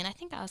pizza with me. And I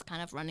think I was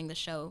kind of running the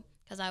show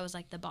because I was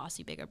like the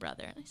bossy bigger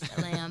brother, and I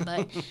still am.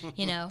 But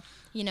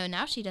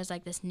now she does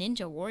like this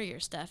Ninja Warrior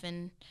stuff,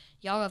 and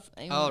y'all have.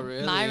 Oh,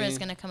 really? Myra's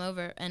gonna come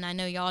over, and I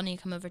know y'all need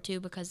to come over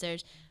too because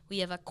we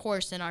have a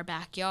course in our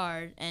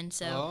backyard, and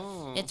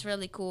so it's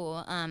really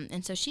cool.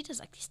 And so she does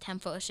like these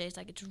 10-foot shades,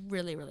 like it's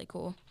really really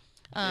cool.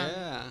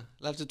 Yeah,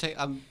 I'll have to take.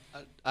 I'm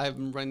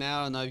right now.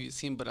 I don't know if you've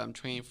seen, but I'm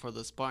training for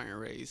the Spartan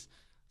race.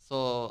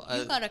 So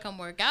You gotta come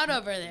work out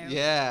over there.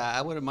 Yeah,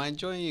 I wouldn't mind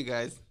joining you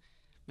guys.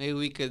 Maybe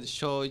we could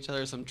show each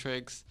other some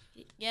tricks.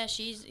 Yeah,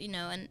 she's,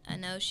 and I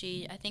know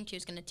I think she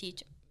was going to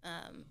teach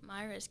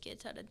Myra's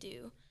kids how to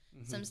do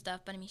some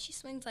stuff. But, I mean, she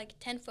swings like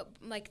 10 foot,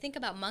 like think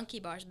about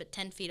monkey bars, but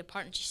 10 feet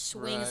apart, and she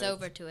swings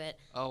over to it.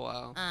 Oh,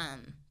 wow.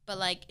 But,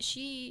 like,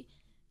 she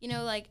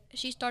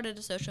started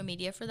a social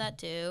media for that,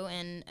 too.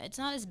 And it's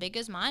not as big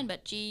as mine,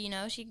 but she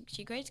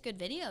creates good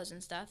videos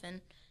and stuff.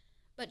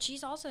 But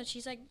she's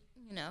like,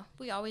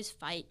 we always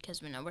fight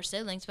because we're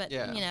siblings, but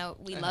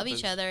we love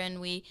each other,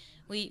 and we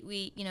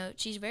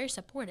she's very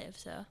supportive.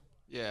 So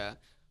yeah.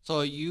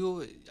 So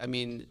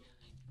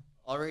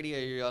already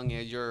at your young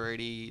age, you're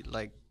already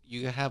like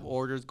you have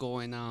orders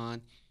going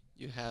on,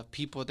 you have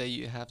people that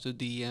you have to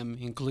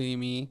DM, including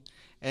me,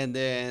 and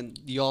then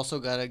you also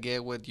gotta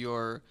get with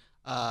your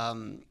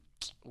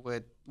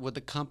with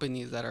the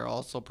companies that are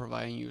also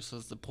providing you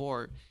some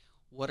support.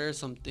 What are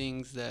some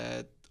things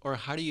or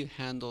how do you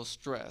handle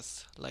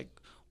stress? Like,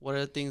 what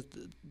are the things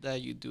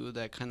that you do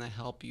that kind of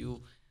help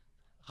you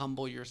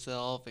humble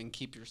yourself and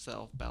keep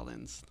yourself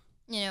balanced?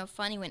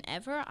 Funny,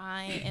 whenever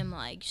I am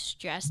like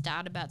stressed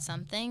out about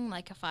something,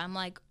 like if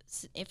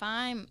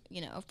I'm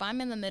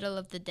in the middle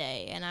of the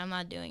day and I'm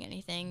not doing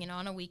anything,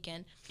 on a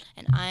weekend,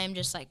 and I'm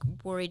just like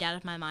worried out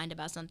of my mind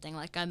about something,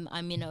 like I'm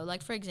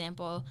like for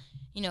example,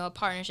 a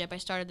partnership. I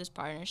started this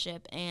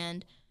partnership,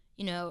 and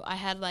I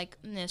had like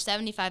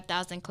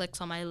 75,000 clicks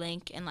on my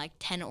link and like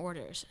 10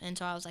 orders. And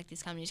so I was like,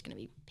 these companies are going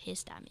to be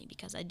pissed at me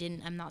because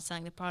I'm not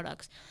selling the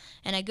products.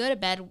 And I go to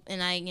bed one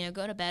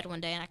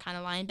day, and I kind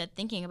of lie in bed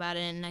thinking about it,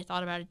 and I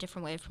thought about a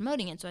different way of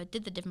promoting it. So I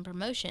did the different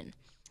promotion.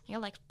 I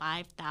got like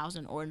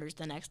 5,000 orders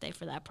the next day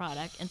for that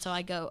product. And so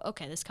I go,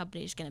 okay, this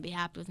company is going to be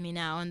happy with me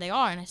now. And they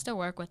are, and I still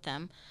work with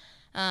them.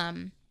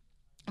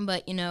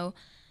 But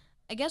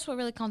I guess what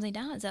really calms me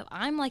down is if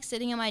I'm like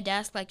sitting at my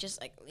desk, like just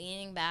like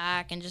leaning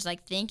back and just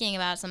like thinking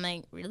about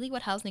something. Really,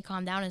 what helps me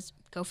calm down is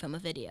go film a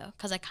video,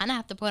 because I kind of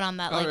have to put on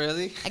that. Oh, like,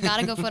 really? I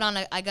gotta go put on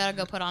a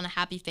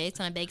happy face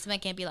when I bake something. I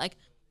can't be like,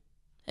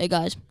 hey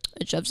guys,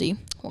 it's Chef Z.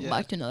 Welcome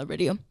back to another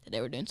video.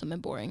 Today we're doing something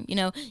boring.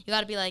 You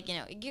gotta be like,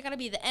 you gotta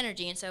be the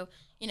energy. And so,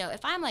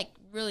 if I'm like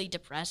really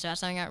depressed about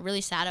something, or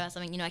really sad about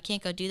something, I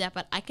can't go do that.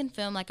 But I can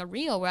film like a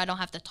reel where I don't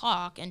have to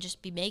talk and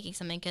just be making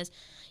something. Because,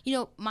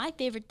 my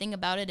favorite thing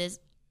about it is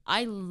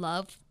I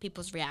love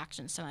people's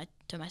reactions to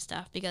my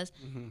stuff, because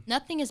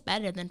nothing is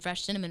better than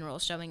fresh cinnamon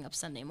rolls showing up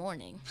Sunday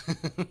morning.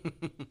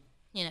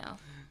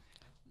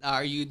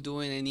 Are you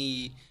doing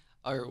any,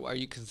 or are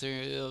you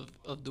considering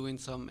of doing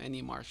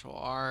any martial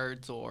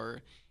arts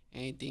or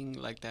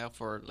anything like that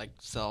for like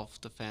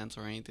self-defense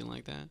or anything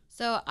like that?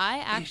 So I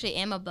actually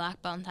am a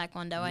black belt in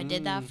Taekwondo. I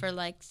did that for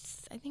like,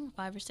 I think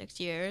 5 or 6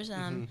 years.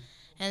 And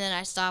then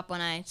I stopped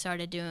when I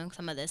started doing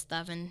some of this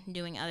stuff and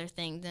doing other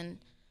things. And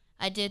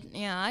I did,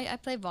 I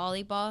play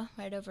volleyball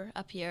right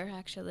up here,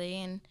 actually.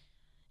 And,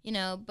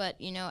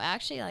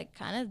 actually, like,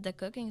 kind of the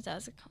cooking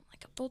stuff is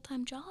like a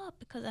full-time job,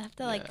 because I have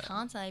to, like,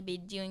 constantly be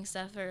doing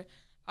stuff for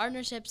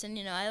partnerships. And,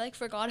 I, like,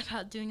 forgot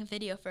about doing a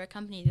video for a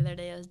company the other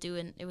day.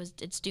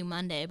 It's due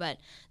Monday, but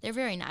they're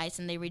very nice,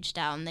 and they reached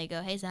out, and they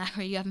go, hey,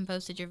 Zachary, you haven't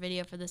posted your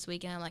video for this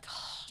week. And I'm like,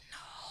 oh,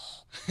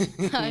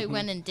 no. I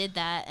went and did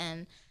that.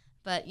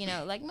 But,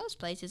 like, most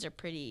places are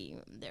pretty,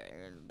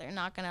 they're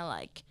not going to,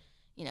 like,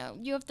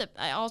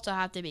 I also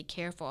have to be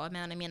careful. I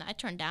mean, I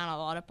turn down a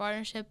lot of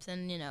partnerships,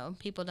 and,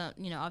 people don't,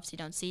 obviously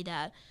don't see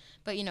that.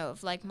 But,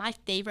 if, like, my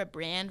favorite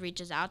brand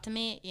reaches out to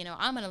me,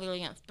 I'm going to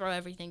literally throw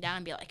everything down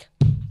and be like,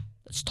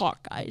 let's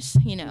talk, guys,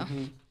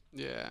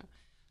 Yeah.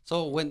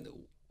 So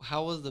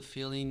how was the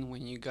feeling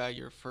when you got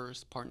your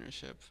first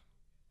partnership?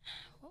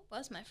 What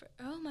was my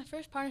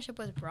first partnership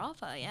was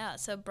Brava. Yeah,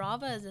 so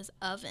Brava is this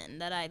oven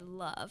that I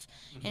love,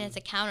 and it's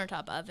a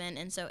countertop oven,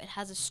 and so it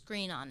has a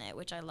screen on it,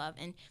 which I love,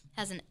 and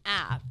has an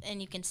app,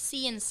 and you can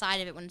see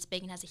inside of it when it's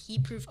baking. It has a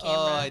heat-proof camera.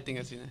 Oh, I think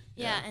I've seen it.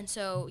 Yeah, and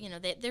so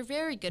they're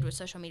very good with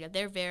social media.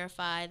 They're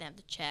verified. They have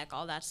to check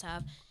all that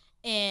stuff,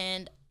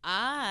 and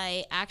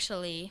I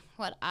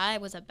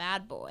was a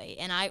bad boy,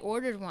 and I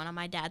ordered one on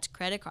my dad's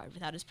credit card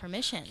without his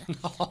permission. And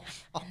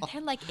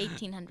they're like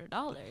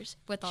 $1,800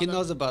 with all. He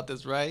knows about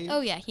this, right?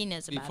 Oh yeah, he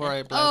knows about Before it.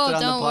 I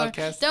blast it on the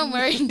podcast. Don't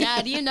worry,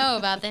 Dad. You know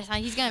about this.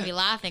 He's gonna be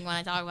laughing when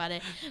I talk about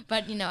it.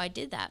 But I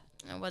did that.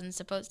 I wasn't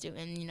supposed to,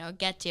 and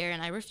get here,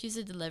 and I refused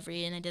the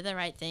delivery, and I did the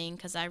right thing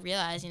because I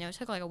realized, it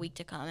took like a week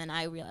to come, and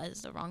I realized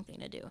it's the wrong thing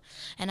to do.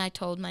 And I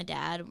told my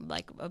dad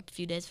like a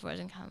few days before I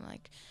was gonna come,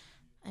 like,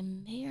 I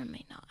may or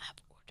may not have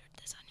ordered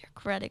this on your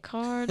credit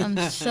card. I'm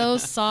so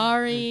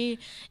sorry.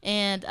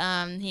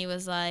 And he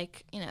was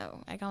like,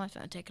 I got my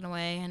phone taken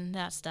away and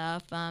that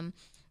stuff. But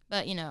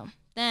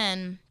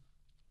then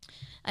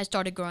I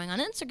started growing on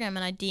Instagram, and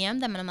I DM'd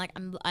them, and I'm like,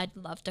 I'd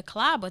love to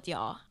collab with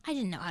y'all. I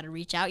didn't know how to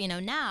reach out.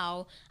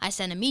 Now I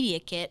send a media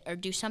kit or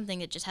do something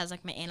that just has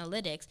like my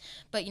analytics.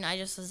 But I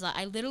just was like,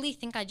 I literally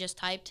think I just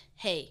typed,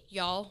 "Hey,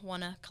 y'all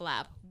wanna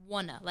collab?"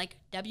 Wanna, like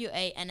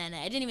WANNA.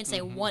 I didn't even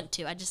say want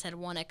to. I just said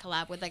wanna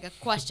collab with like a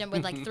question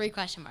with like 3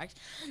 question marks.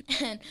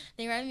 And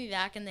they write me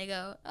back and they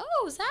go,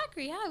 "Oh,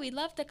 Zachary, yeah, we'd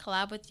love to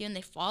collab with you." And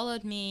they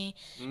followed me,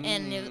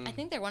 and I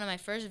think they're one of my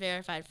first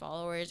verified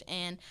followers.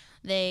 And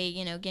they,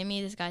 gave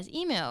me this guy's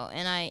email,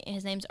 and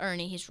his name's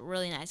Ernie. He's a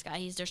really nice guy.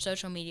 He's their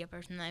social media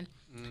person. And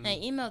I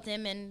emailed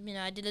him, and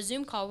I did a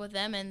Zoom call with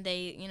them, and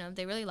they,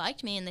 they really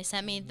liked me, and they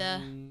sent me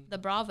the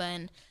Brava.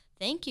 And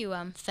thank you,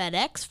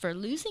 FedEx, for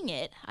losing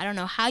it. I don't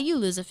know how you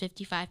lose a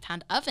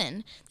 55-pound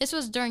oven. This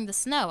was during the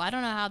snow. I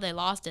don't know how they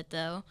lost it,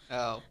 though.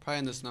 Oh, probably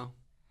in the snow.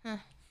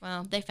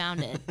 Well, they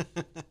found it.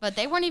 But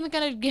they weren't even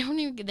going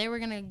to they were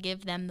going to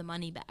give them the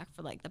money back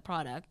for, like, the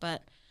product.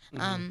 But,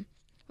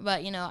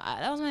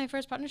 that was my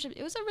first partnership.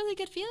 It was a really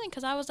good feeling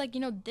because I was like,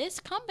 this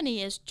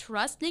company is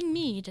trusting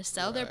me to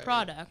sell their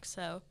product.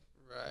 So.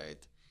 Right.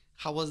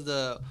 How was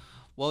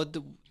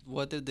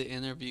what did the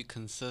interview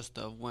consist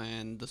of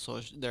when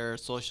their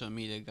social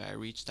media guy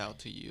reached out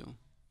to you?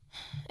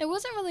 It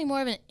wasn't really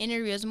more of an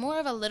interview. It was more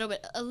of a little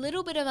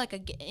bit of like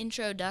a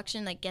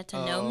introduction, like get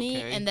to know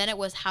me, and then it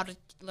was how to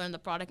learn the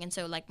product. And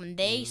so like when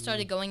they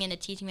started going into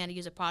teaching me how to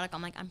use a product,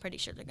 I'm like, I'm pretty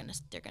sure they're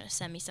gonna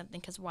send me something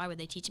because why would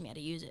they teach me how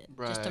to use it?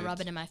 Just to rub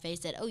it in my face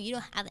that you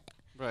don't have it.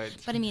 Right.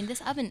 But I mean,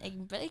 this oven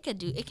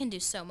it can do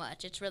so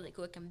much. It's really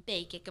cool. It can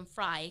bake, it can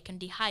fry, it can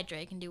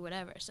dehydrate, it can do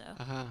whatever. So.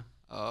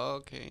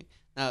 Okay.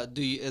 Now,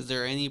 is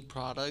there any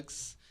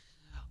products?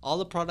 All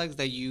the products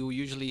that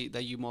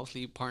you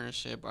mostly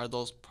partnership, are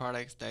those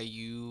products that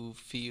you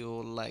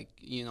feel like,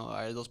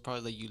 are those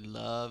products that you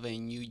love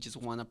and you just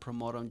want to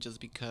promote them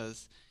just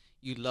because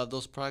you love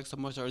those products so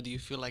much, or do you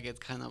feel like it's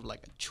kind of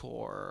like a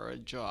chore or a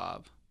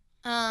job?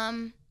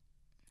 I'm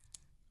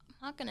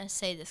not gonna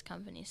say this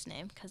company's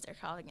name because they're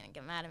probably gonna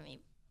get mad at me,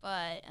 but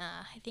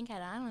I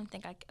don't even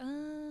think I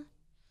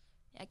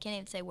can't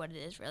even say what it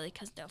is really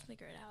because they'll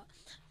figure it out.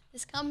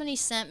 This company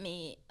sent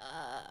me,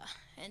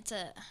 I'm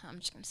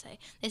just going to say,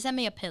 they sent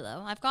me a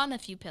pillow. I've gotten a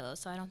few pillows,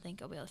 so I don't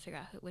think I'll be able to figure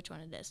out which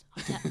one it is.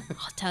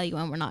 I'll tell you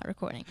when we're not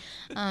recording.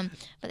 But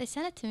they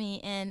sent it to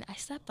me, and I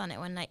slept on it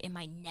one night, and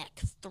my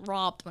neck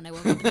throbbed when I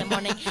woke up in the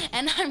morning.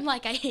 And I'm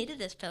like, I hated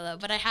this pillow,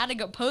 but I had to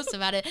go post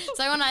about it.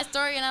 So I went on my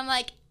story, and I'm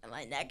like,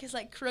 my neck is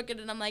like crooked,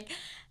 and I'm like,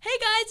 hey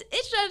guys,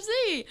 it's Chef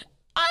Z.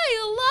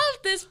 I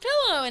love this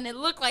pillow, and it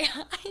looked like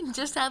I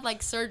just had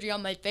like surgery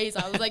on my face.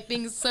 I was like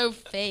being so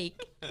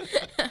fake,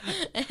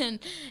 and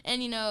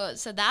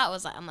so that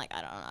was like I'm like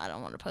I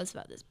don't want to post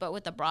about this. But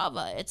with the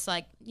Brava, it's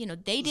like they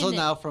didn't. So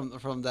now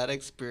from that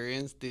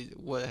experience,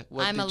 what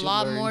I'm did a you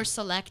lot learn? more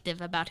selective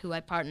about who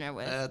I partner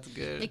with. That's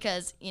good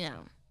because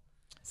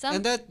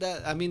and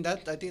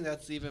I think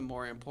that's even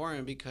more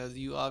important because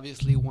you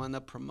obviously want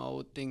to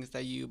promote things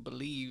that you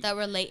believe that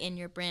relate in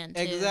your brand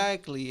too.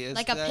 Exactly.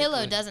 Like a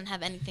pillow doesn't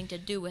have anything to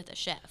do with a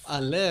chef.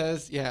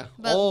 Unless,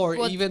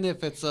 even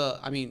if it's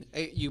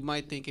you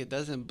might think it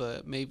doesn't,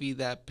 but maybe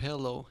that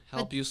pillow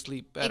help you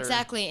sleep better.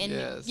 Exactly.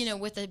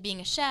 And with it being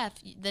a chef,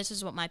 this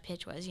is what my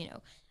pitch was,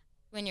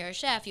 when you're a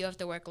chef, you have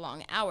to work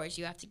long hours,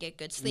 you have to get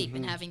good sleep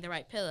and having the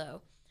right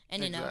pillow.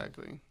 And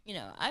exactly.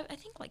 I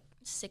think like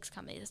 6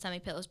 companies send me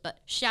pillows, but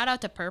shout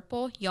out to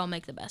Purple, y'all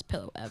make the best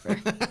pillow ever.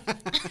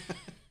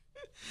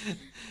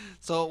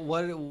 So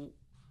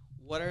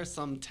what are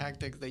some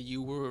tactics that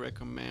you would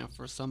recommend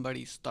for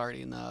somebody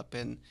starting up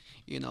and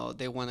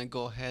they want to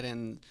go ahead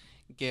and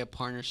get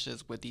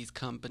partnerships with these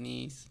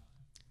companies?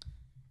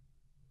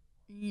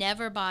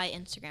 Never buy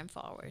Instagram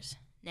followers.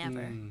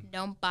 Never.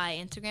 Don't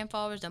buy Instagram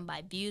followers. Don't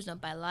buy views.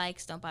 Don't buy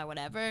likes. Don't buy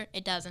whatever.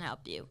 It doesn't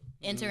help you.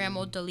 Instagram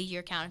will delete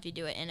your account if you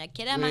do it. And a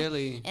kid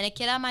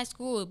at my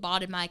school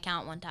bought my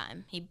account one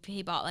time.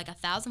 He bought like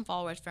 1,000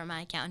 followers for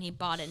my account. And he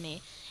bought it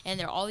me. And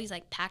they're all these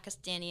like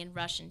Pakistani and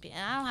Russian people.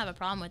 And I don't have a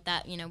problem with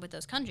that, with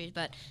those countries.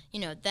 But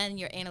then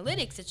your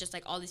analytics, it's just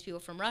like all these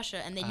people from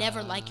Russia, and they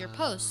never like your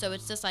posts. So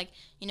it's just like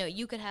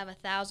you could have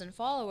 1,000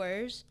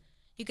 followers.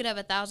 You could have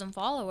 1,000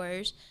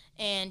 followers,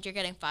 and you're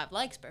getting 5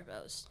 likes per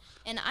post.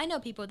 And I know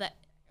people that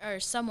are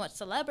somewhat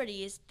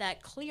celebrities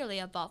that clearly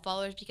have bought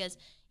followers because,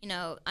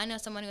 I know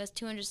someone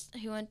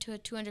who went to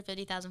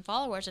 250,000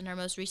 followers, and her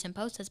most recent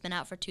post has been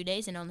out for 2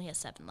 days and only has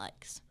 7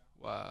 likes.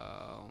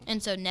 Wow.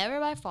 And so never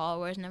buy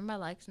followers, never buy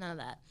likes, none of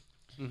that.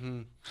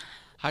 Mm-hmm.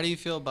 How do you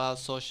feel about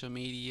social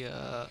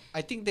media?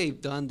 I think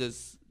they've done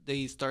this.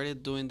 They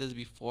started doing this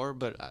before,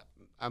 but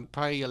I'm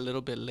probably a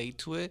little bit late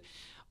to it.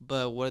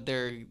 But what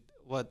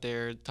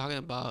they're talking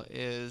about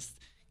is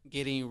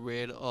getting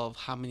rid of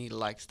how many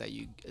likes that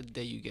you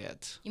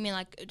get. You mean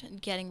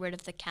like getting rid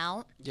of the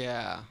count?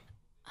 Yeah.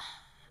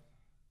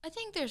 I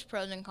think there's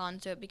pros and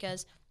cons to it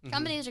because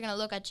companies are going to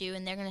look at you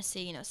and they're going to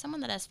see,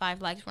 someone that has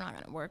 5 likes, we're not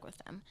going to work with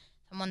them.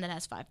 Someone that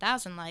has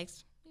 5,000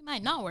 likes, we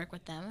might not work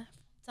with them.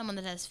 Someone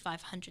that has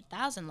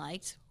 500,000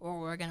 likes, or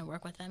we're going to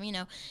work with them,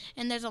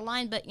 And there's a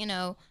line, but,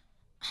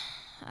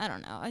 I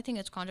don't know. I think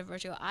it's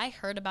controversial. I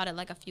heard about it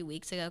like a few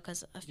weeks ago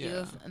because a few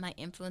of my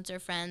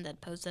influencer friends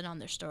that posted on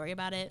their story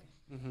about it.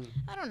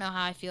 I don't know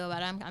how I feel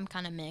about it. I'm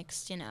kind of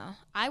mixed,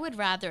 I would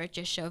rather it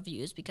just show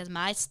views because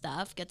my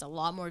stuff gets a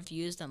lot more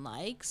views than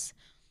likes.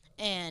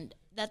 And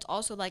that's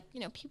also like,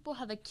 people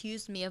have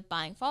accused me of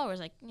buying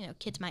followers, like,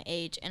 kids my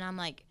age. And I'm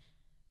like,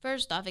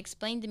 first off,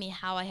 explain to me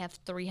how I have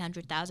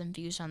 300,000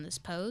 views on this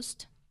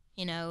post.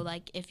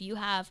 Like if you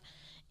have,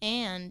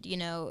 and,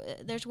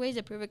 there's ways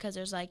to prove it because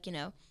there's like,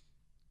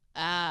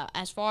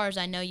 as far as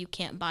I know, you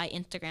can't buy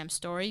Instagram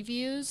story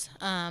views.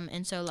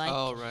 And so like,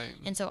 oh, right.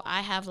 And so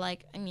I have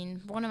like,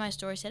 one of my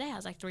stories today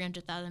has like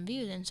 300,000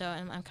 views. And so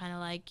I'm kind of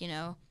like,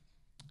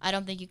 I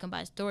don't think you can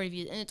buy story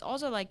views. And it's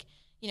also like,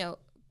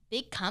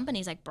 big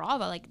companies like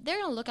Bravo, like they're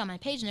going to look on my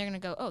page and they're going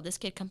to go, oh, this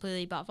kid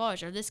completely bought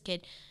followers, or this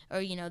kid,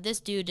 or, this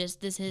dude is,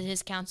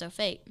 his account's so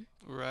fake.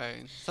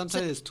 Right.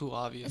 Sometimes it's too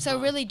obvious. So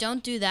really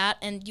don't do that.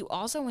 And you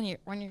also, when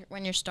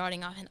you're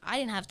starting off, and I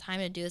didn't have time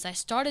to do this, I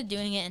started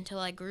doing it until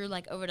I grew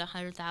like over to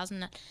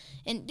 100,000.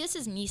 And this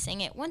is me saying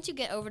it. Once you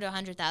get over to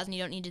 100,000,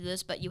 you don't need to do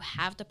this, but you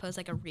have to post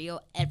like a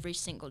reel every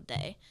single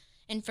day.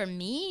 And for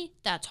me,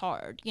 that's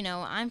hard.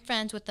 I'm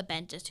friends with the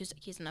dentist,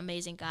 he's an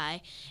amazing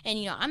guy.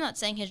 And, I'm not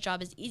saying his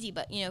job is easy,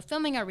 but,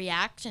 filming a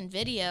reaction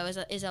video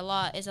is a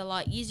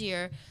lot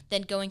easier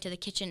than going to the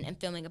kitchen and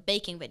filming a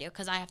baking video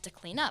because I have to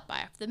clean up.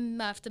 I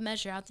have to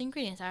measure out the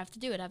ingredients. I have to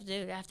do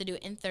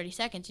it in 30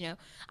 seconds.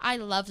 I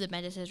love the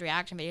dentist's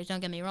reaction videos, don't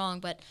get me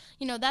wrong. But,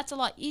 that's a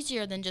lot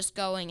easier than just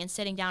going and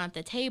sitting down at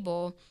the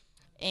table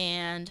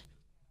and...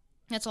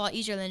 That's a lot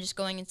easier than just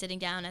going and sitting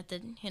down at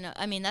the,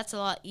 that's a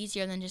lot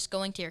easier than just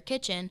going to your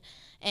kitchen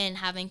and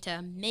having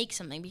to make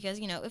something because,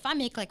 if I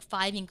make like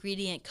 5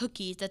 ingredient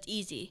cookies, that's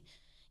easy,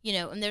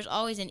 and there's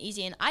always an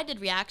easy, and I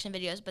did reaction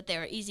videos, but they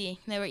were easy.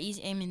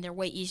 They're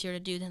way easier to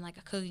do than like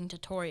a cooking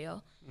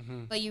tutorial.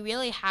 But you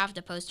really have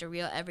to post a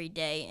reel every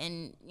day.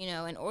 And,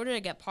 in order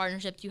to get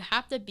partnerships, you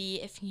have to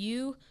be, if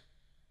you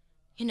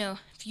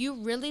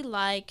really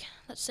like,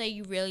 let's say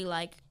you really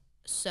like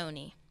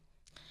Sony,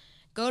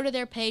 go to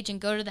their page and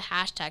go to the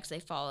hashtags they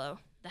follow,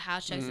 that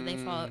they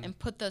follow, and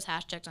put those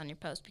hashtags on your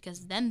post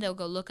because then they'll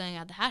go looking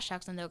at the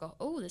hashtags and they'll go,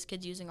 oh, this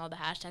kid's using all the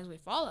hashtags we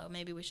follow.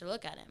 Maybe we should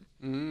look at him.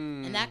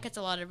 And that gets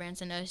a lot of brands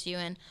to notice you.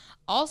 And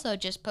also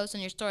just post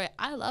on your story,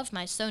 I love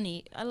my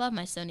Sony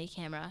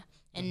camera.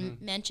 And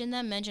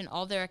mention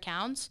all their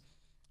accounts.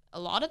 A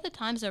lot of the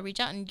times they'll reach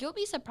out and you'll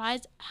be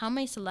surprised how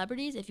many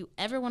celebrities, if you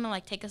ever want to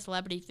like take a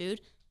celebrity food,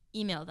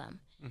 email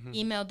them.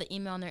 Email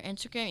on their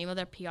Instagram, email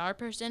their PR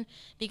person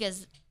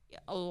because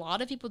a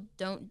lot of people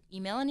don't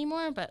email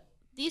anymore, but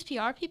these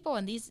PR people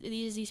and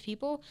these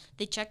people,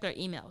 they check their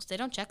emails. They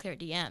don't check their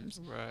DMs.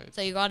 Right.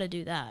 So you got to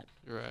do that.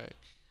 Right.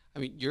 I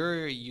mean,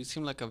 you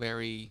seem like a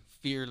very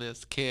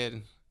fearless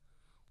kid.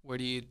 Where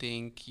do you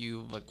think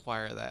you've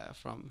acquired that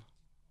from?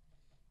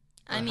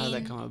 Or how did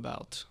that come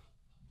about?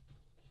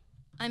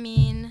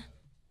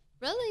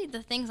 Really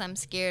the things I'm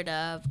scared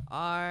of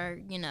are,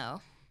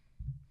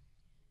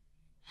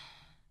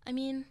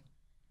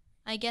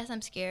 I guess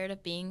I'm scared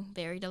of being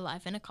buried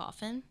alive in a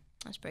coffin.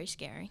 That's pretty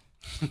scary.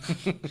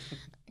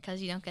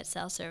 Because you don't get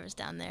cell service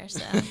down there,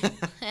 so.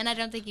 And I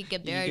don't think you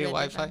get buried. You get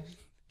Wi-Fi?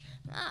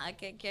 I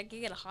could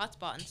get a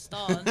hotspot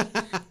installed.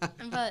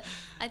 But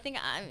I think,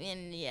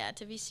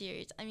 to be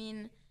serious,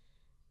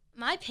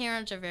 my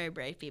parents are very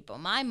brave people.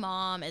 My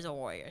mom is a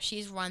warrior.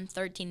 She's run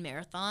 13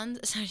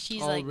 marathons, so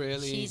she's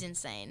really? She's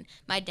insane.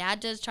 My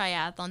dad does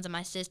triathlons, and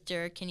my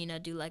sister can,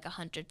 do like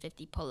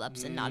 150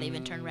 pull-ups and not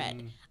even turn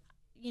red.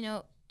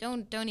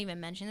 Don't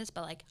even mention this,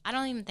 but like I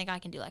don't even think I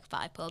can do like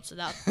 5 pull-ups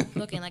without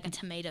looking like a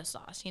tomato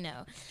sauce,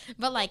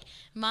 But like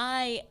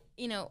my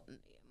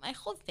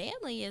whole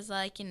family is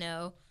like,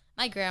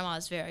 My grandma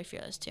is very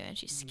fearless too, and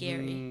she's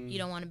scary. Mm. You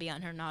don't want to be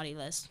on her naughty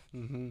list.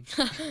 Mm-hmm.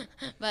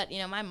 But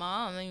my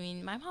mom. I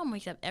mean, my mom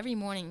wakes up every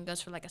morning and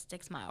goes for like a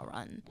 6 mile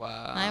run.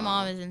 Wow. My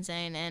mom is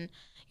insane, and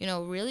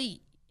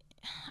really,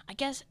 I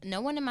guess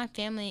no one in my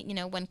family.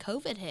 When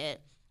COVID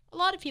hit, a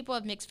lot of people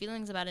have mixed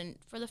feelings about it. And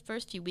for the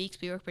first few weeks,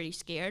 we were pretty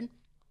scared.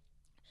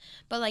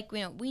 But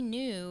we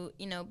knew,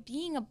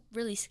 being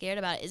really scared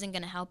about it isn't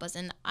going to help us.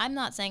 And I'm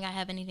not saying I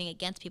have anything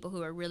against people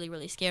who are really,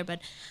 really scared,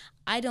 but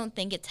I don't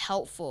think it's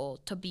helpful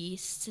to be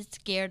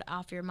scared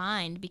off your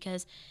mind,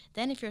 because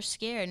then if you're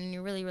scared and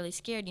you're really, really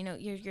scared,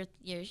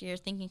 you're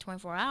thinking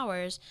 24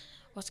 hours,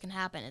 what's going to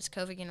happen? It's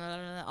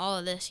COVID, all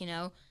of this,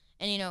 and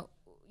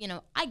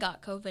I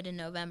got COVID in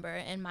November,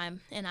 and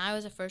I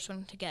was the first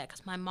one to get it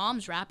because my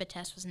mom's rapid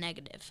test was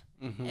negative.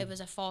 Mm-hmm. It was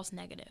a false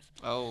negative.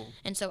 Oh.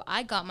 And so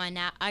I got my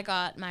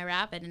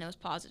rapid, and it was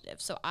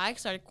positive. So I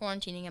started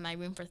quarantining in my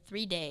room for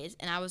 3 days,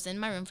 and I was in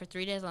my room for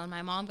 3 days alone.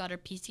 My mom got her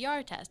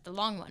PCR test, the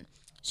long one.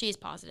 She's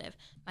positive.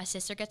 My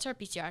sister gets her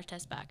PCR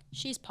test back.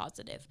 She's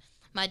positive.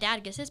 My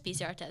dad gets his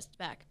PCR test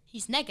back.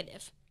 He's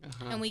negative.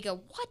 Uh-huh. And we go,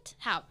 what?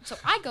 How? So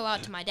I go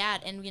out to my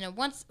dad, and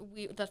once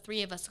the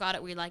three of us got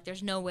it, we like,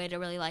 there's no way to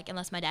really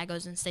unless my dad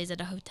goes and stays at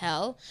a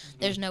hotel,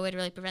 there's no way to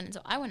really prevent it.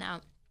 So I went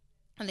out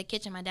in the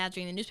kitchen, my dad's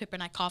reading the newspaper,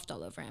 and I coughed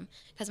all over him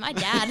because my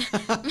dad,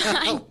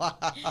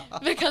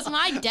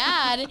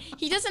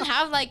 he doesn't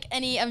have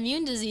any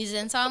immune disease,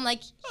 and so I'm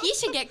like, he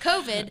should get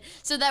COVID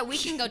so that we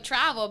can go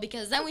travel,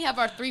 because then we have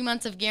our 3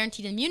 months of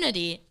guaranteed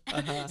immunity.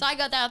 Uh-huh. So I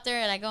got out there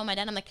and I go to my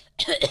dad, I'm like,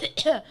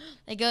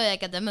 I go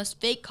at the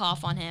most fake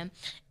cough on him,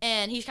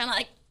 and he's kind of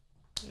like,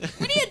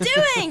 what are you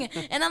doing?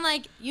 And I'm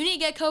like, you need to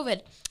get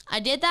COVID.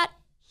 I did that.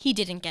 He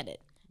didn't get it.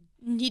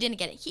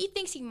 He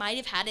thinks he might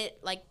have had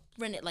it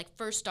when it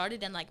first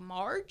started in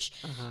March.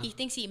 Uh-huh. He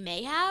thinks he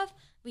may have,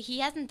 but he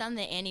hasn't done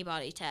the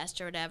antibody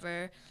test or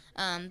whatever.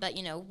 But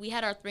we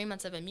had our 3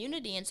 months of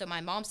immunity, and so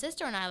my mom's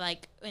sister and I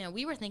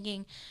we were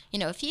thinking,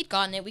 if he'd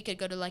gotten it, we could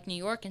go to New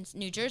York and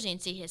New Jersey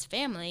and see his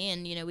family,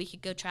 and we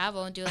could go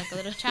travel and do a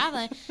little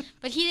traveling.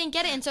 But he didn't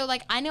get it, and so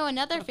I know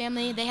another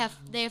family, they have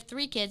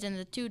 3 kids and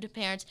the 2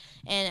 parents,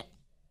 and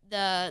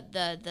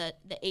the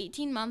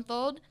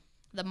 18-month-old,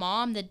 the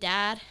mom, the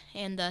dad,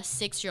 and the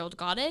 6-year-old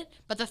got it,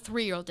 but the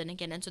 3-year-old didn't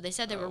get it. And so they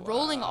said they were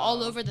rolling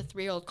all over the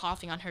 3-year-old,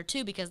 coughing on her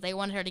too, because they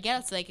wanted her to get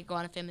it so they could go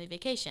on a family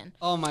vacation.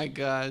 Oh my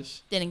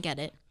gosh. Didn't get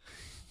it.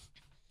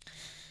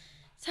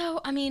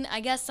 So,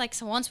 I guess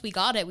so once we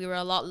got it, we were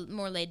a lot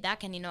more laid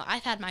back. And,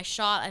 I've had my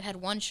shot. I've had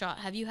 1 shot.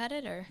 Have you had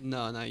it, or?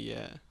 No, not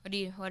yet.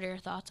 What are your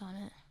thoughts on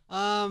it?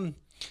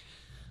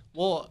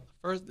 Well,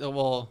 first,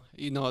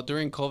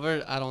 during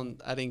COVID,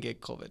 I didn't get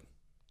COVID.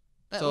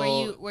 But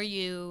so, were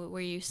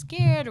you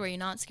scared? Were you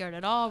not scared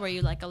at all? Were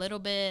you a little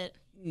bit?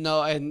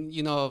 No, and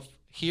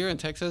here in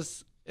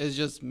Texas, it's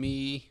just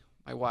me,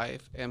 my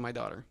wife, and my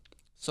daughter.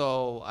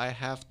 So I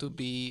have to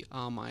be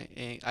on my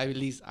A. At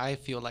least I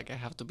feel like I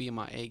have to be in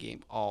my A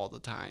game all the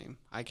time.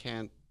 I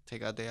can't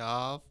take a day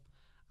off.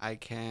 I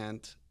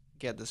can't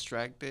get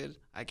distracted.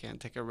 I can't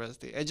take a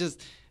rest day. It's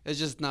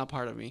just not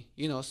part of me.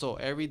 So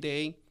every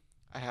day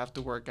I have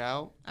to work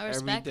out. I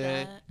respect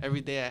that.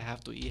 Every day I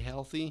have to eat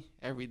healthy.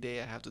 Every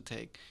day I have to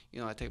take,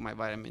 I take my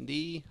vitamin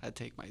D, I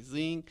take my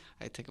zinc,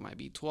 I take my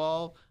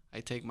B12,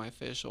 I take my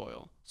fish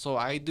oil. So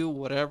I do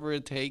whatever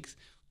it takes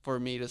for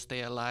me to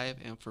stay alive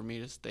and for me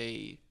to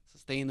stay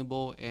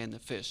sustainable and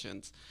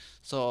efficient.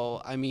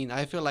 So,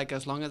 I feel like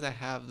as long as I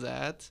have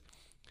that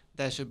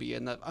should be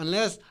enough.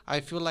 Unless I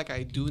feel like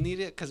I do need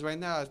it, because right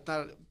now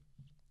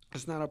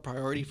it's not a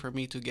priority for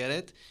me to get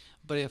it.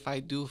 But if I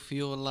do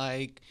feel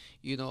like,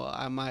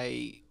 I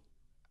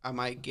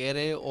might get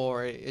it,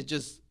 or it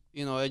just,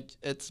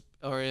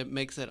 it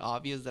makes it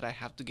obvious that I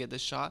have to get the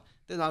shot,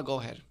 then I'll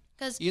go ahead.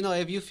 Because,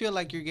 if you feel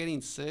like you're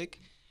getting sick,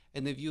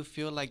 and if you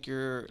feel like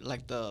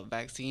the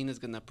vaccine is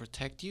going to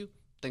protect you,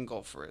 then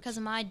go for it. Because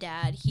my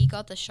dad, he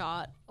got the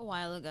shot a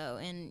while ago,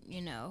 and,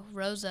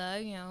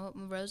 Rosa,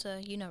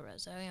 Rosa. Yes.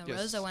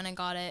 Rosa went and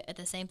got it at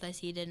the same place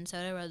he did, and so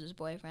did Rosa's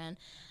boyfriend.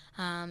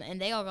 And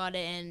they all got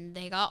it, and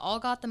they all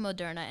got the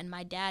Moderna. And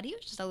my dad, he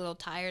was just a little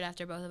tired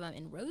after both of them.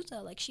 And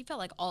Rosa, she felt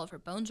like all of her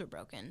bones were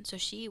broken, so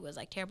she was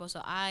terrible.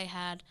 So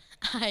I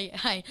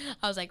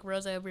was like,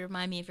 Rosa,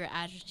 remind me of your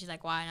address. She's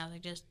like, why? And I was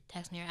like, just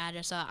text me your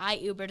address. So I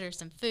Ubered her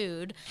some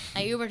food.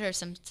 I Ubered her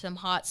some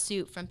hot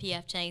soup from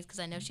P.F. Chang's, because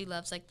I know she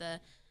loves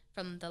the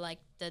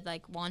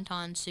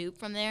wonton soup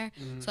from there.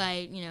 Mm-hmm. So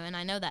and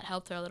I know that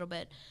helped her a little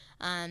bit.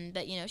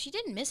 But she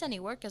didn't miss any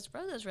work, because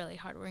Rosa's really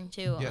hardworking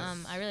too.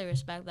 Yes. I really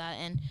respect that.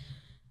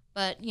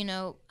 But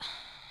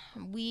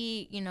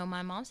we,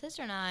 my mom's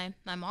sister and I,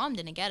 my mom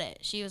didn't get it.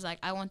 She was like,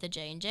 I want the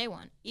J&J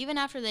one. Even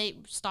after they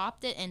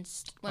stopped it and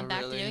went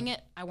back to doing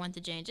it, I want the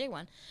J&J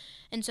one.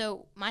 And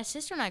so my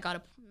sister and I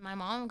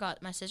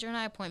my sister and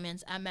I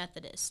appointments at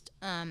Methodist.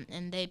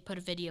 And they put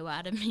a video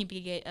out of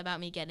me about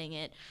me getting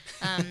it.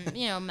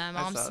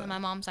 My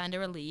mom signed a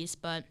release,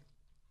 but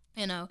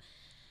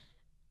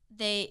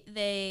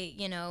they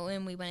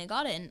and we went and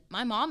got it, and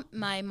my mom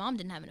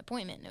didn't have an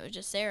appointment. It was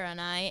just Sarah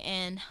and I,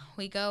 and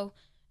we go,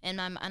 And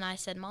I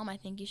said, Mom, I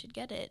think you should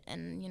get it.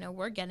 And,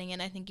 we're getting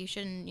it. I think you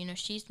shouldn't.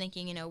 She's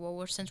thinking,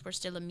 well, since we're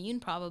still immune,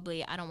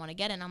 probably I don't want to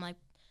get it. And I'm like,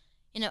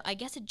 I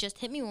guess it just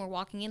hit me when we're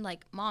walking in,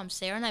 like, Mom,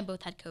 Sarah and I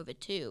both had COVID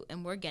too,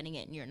 and we're getting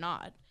it and you're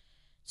not.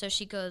 So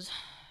she goes,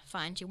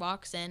 fine. She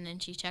walks in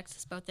and she checks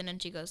us both in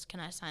and she goes, can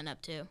I sign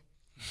up too?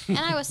 And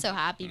I was so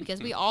happy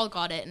because we all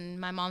got it. And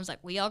my mom's like,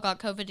 we all got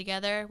COVID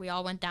together. We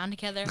all went down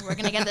together. We're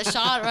going to get the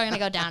shot. We're going to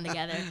go down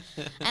together.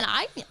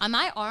 And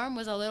my arm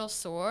was a little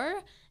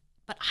sore,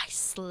 but I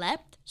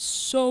slept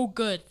so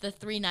good the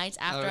 3 nights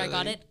after I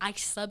got it. I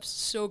slept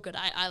so good.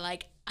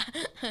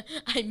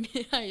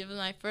 It was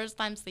my first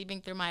time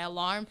sleeping through my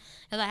alarm,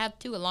 because I have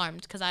 2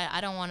 alarms because I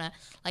don't want to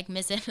like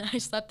miss it. I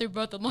slept through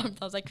both alarms.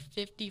 I was like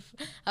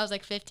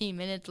 15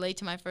 minutes late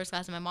to my first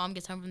class, and my mom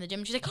gets home from the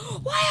gym and she's like,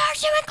 why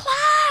aren't you in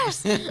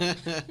class?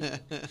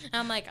 And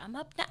I'm like, I'm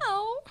up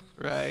now.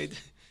 Right.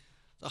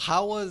 So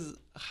how was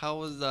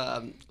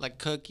like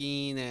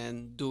cooking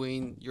and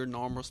doing your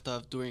normal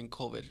stuff during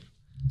COVID?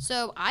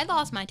 So I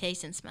lost my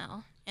taste and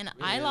smell. And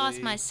I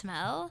lost my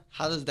smell.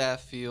 How does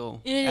that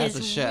feel as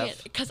a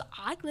chef? Because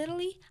I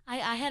literally,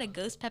 I had a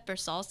ghost pepper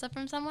salsa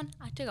from someone.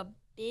 I took a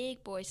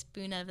big boy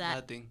spoon of that.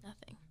 Nothing.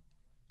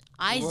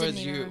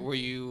 Were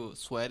you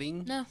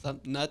sweating? No.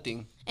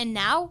 Nothing. And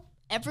now,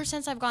 ever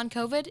since I've gone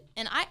COVID,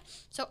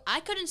 so I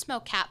couldn't smell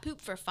cat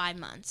poop for 5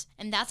 months.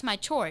 And that's my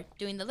chore,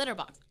 doing the litter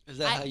box. Is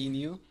that how you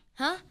knew?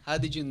 Huh? How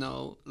did you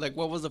know? Like,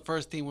 what was the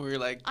first thing where you were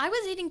like? I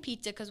was eating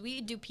pizza because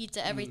we do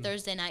pizza every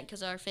Thursday night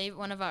because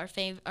one of our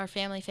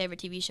family favorite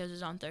TV shows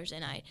is on Thursday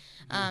night.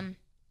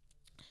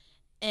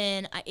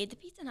 And I ate the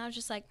pizza and I was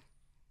just like,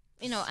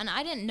 and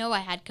I didn't know I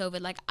had COVID.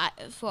 Like, I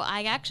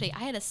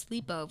had a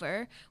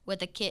sleepover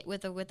with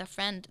a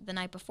friend the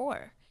night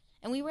before.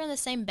 And we were in the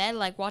same bed,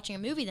 like, watching a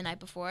movie the night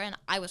before, and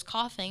I was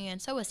coughing,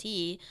 and so was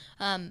he.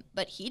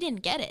 But he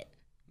didn't get it.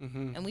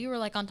 Mm-hmm. And we were,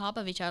 like, on top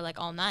of each other, like,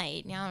 all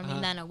night. I don't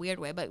mean that in a weird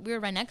way, but we were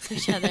right next to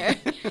each other.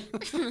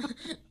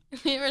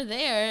 We were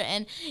there,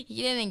 and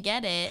he didn't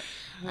get it.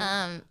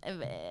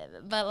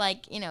 But,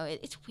 like,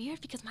 it's weird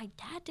because my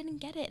dad didn't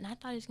get it, and I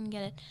thought he was going to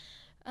get it.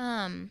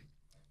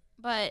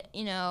 But,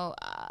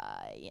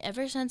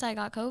 ever since I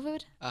got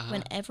COVID,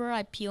 whenever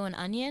I peel an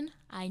onion,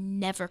 I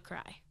never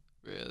cry.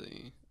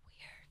 Really?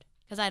 Weird.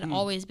 Because I'd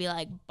always be,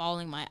 like,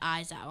 bawling my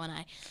eyes out when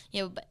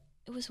but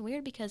it was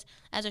weird because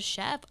as a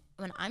chef,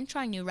 when I'm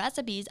trying new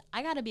recipes,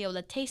 I got to be able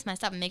to taste my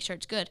stuff and make sure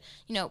it's good.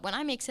 When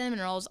I make cinnamon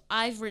rolls,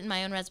 I've written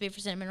my own recipe for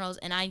cinnamon rolls,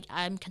 and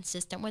I'm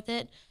consistent with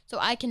it. So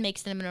I can make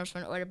cinnamon rolls for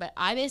an order, but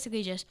I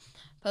basically just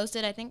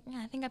posted, I think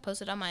I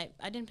posted on my,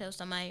 I did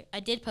post on my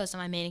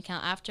main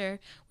account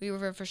after we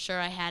were for sure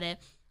I had it.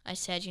 I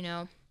said,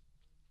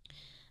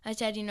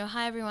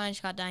 hi everyone, I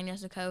just got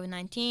diagnosed with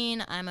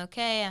COVID-19. I'm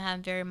okay. I'm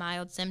having very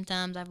mild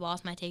symptoms. I've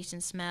lost my taste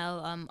and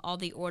smell. All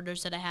the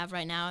orders that I have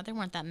right now, there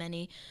weren't that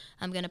many.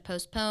 I'm going to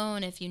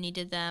postpone. If you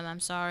needed them, I'm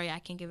sorry. I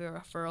can give you a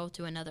referral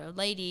to another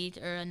lady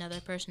or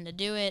another person to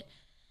do it.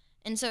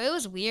 And so it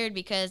was weird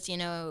because,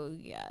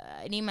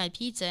 I need my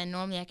pizza and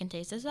normally I can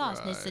taste the sauce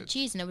and taste the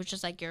cheese. And it was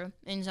just like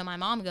and so my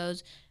mom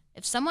goes,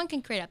 if someone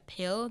can create a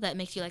pill that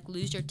makes you like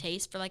lose your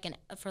taste for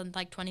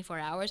 24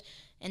 hours,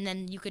 and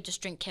then you could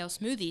just drink kale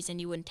smoothies and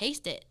you wouldn't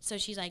taste it. So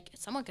she's like,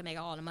 someone could make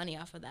a lot of money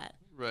off of that.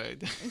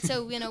 Right. And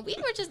so, we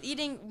were just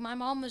eating. My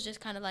mom was just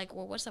kind of like,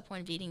 well, what's the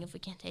point of eating if we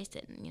can't taste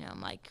it? And,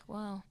 I'm like,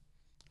 well,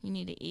 you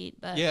need to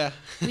eat. But yeah,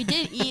 we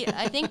did eat.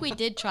 I think we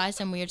did try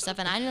some weird stuff.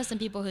 And I know some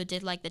people who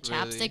did like the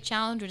chapstick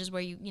challenge, which is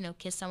where you,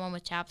 kiss someone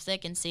with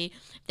chapstick and see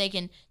if they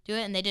can do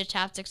it. And they did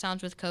chapstick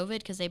challenge with COVID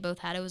because they both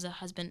had it. It was a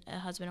husband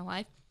and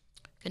wife.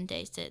 Couldn't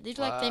taste it. These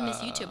are like famous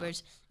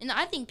YouTubers, and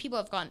I think people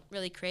have gotten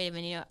really creative.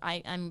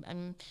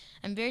 And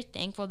I'm very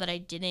thankful that I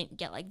didn't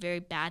get like very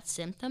bad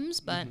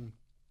symptoms, but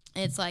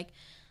it's like,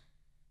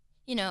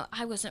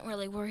 I wasn't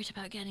really worried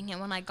about getting it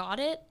when I got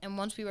it. And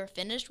once we were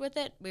finished with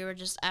it, we were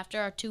just after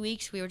our 2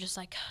 weeks, we were just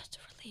like, oh, it's a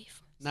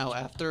relief. Now,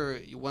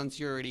 once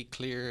you're already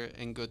clear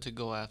and good to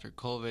go after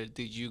COVID,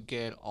 did you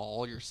get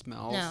all your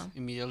smells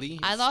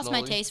immediately? I lost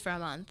my taste for a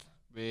month.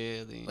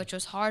 Really? Which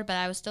was hard, but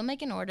I was still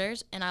making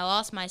orders, and I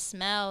lost my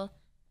smell.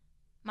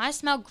 My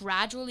smell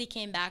gradually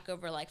came back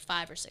over like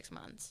 5 or 6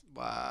 months.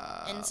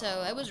 Wow. And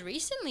so it was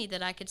recently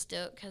that I could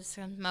still, because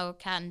I smell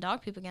cat and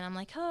dog poop again. I'm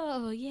like,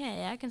 oh,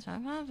 yeah, I can smell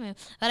cat poop.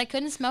 But I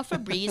couldn't smell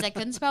Febreze. I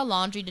couldn't smell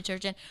laundry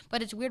detergent.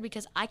 But it's weird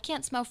because I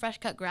can't smell fresh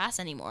cut grass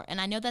anymore. And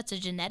I know that's a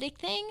genetic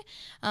thing,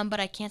 but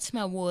I can't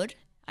smell wood.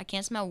 I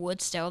can't smell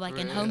wood still. Like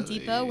in Home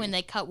Depot, when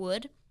they cut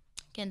wood,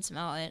 I can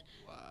smell it.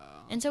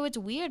 And so it's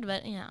weird,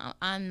 but,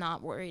 I'm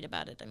not worried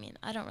about it. I mean,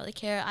 I don't really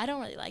care. I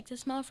don't really like the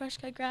smell of fresh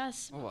cut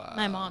grass. Wow.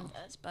 My mom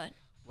does, but.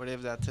 What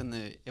if that's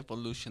an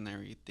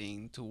evolutionary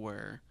thing to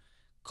where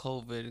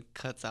COVID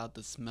cuts out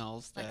the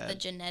smells like the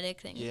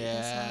genetic thing.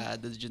 Yeah,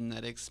 the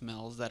genetic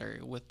smells that are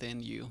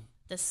within you.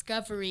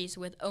 Discoveries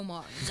with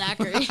Omar and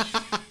Zachary.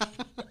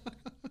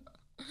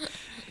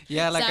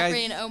 Yeah, like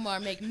Zachary and Omar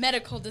make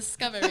medical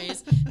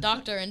discoveries.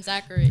 Doctor and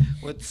Zachary.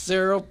 with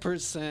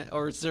 0%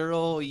 or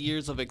 0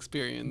 years of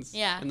experience.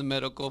 Yeah. In the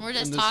medical We're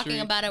just industry. talking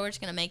about it. We're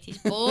just gonna make these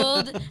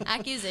bold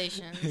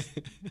accusations.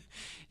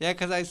 Yeah,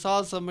 because I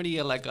saw somebody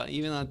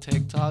even on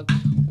TikTok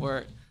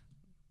where.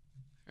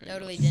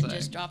 Totally didn't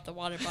just drop the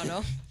water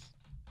bottle.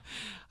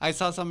 I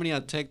saw somebody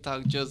on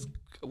TikTok just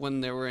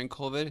when they were in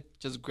COVID,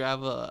 just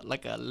grab a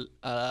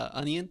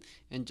onion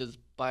and just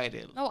bite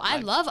it. Oh, I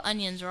love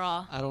onions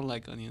raw. I don't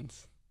like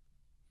onions.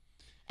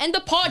 End the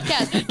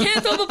podcast.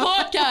 Cancel the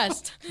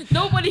podcast.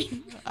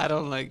 Nobody. I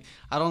don't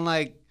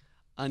like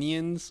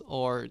onions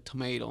or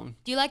tomato.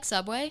 Do you like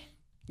Subway?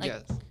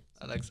 Yes,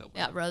 I like Subway.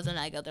 Yeah, Rose and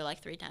I go there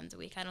like 3 times a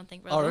week. I don't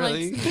think Rose Oh,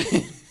 really?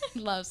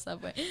 loves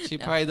Subway. She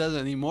No. probably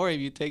doesn't anymore if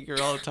you take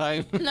her all the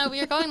time. No,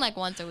 we are going like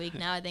once a week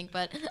now, I think,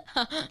 but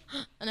no.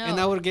 And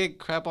I would get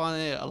crap on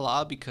it a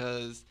lot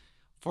because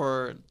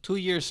for 2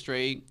 years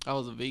straight, I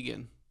was a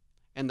vegan.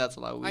 And that's a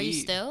lot we Are you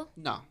eat. still?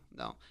 No.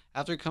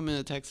 After coming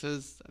to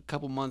Texas, a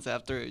couple months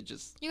after, it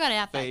just, You gotta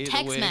have that fade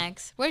away.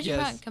 Tex-Mex. Where'd you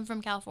Yes. come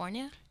from?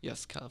 California?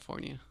 yes,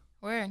 California.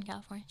 Where in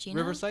California? Chino?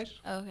 Riverside?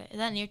 Oh, okay. Is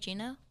that near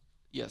Chino?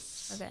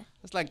 Yes. Okay.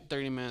 It's like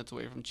 30 minutes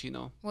away from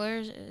Chino. Where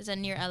is it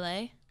near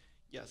LA?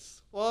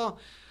 Yes. Well,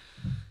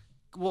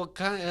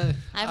 kind of.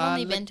 I've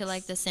only been to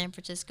like the San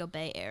Francisco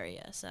Bay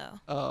Area, so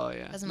Oh,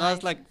 yeah. 'cause No, my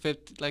it's like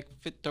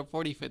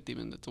 50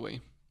 minutes away.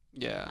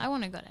 Yeah. I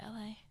want to go to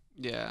LA.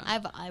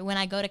 Yeah. When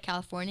I go to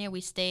California,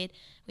 we stayed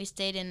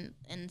in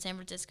San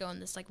Francisco in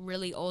this like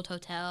really old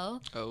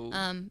hotel. Oh.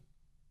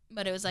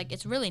 But it was like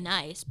it's really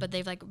nice, but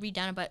they've like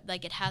redone it, but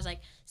like it has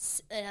like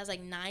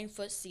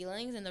 9-foot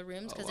ceilings in the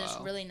rooms because it's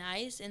wow. really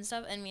nice and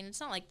stuff. I mean, it's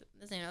not like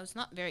it's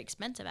not very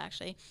expensive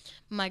actually.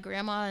 My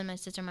grandma and my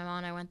sister, and my mom,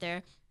 and I went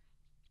there,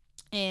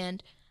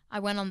 and I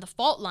went on the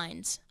fault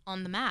lines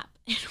on the map,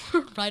 and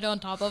we're right on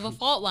top of a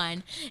fault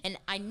line, and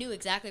I knew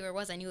exactly where it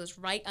was. I knew it was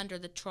right under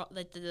the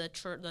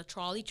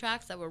trolley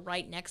tracks that were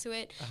right next to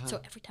it. So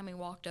every time we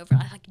walked over,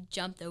 I like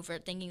jumped over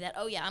it, thinking that,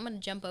 oh yeah, I'm gonna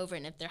jump over it,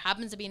 and if there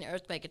happens to be an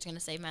earthquake, it's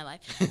gonna save my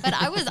life. But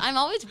I'm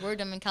always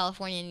worried. I'm in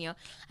California, and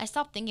I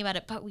stopped thinking about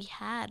it. But we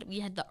had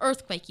the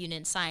earthquake unit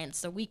in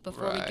science the week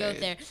before we go Right.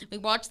 there. We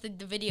watched the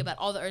video about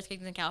all the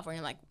earthquakes in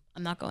California. I'm like,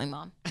 I'm not going,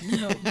 Mom.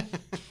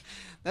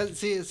 No.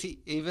 See,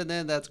 even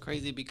then, that's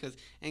crazy because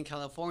in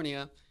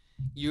California,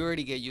 you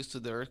already get used to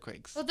the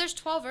earthquakes. Well, there's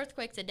 12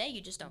 earthquakes a day.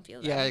 You just don't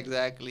feel that. Yeah,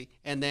 exactly.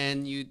 And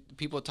then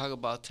people talk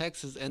about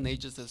Texas, and they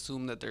just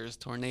assume that there's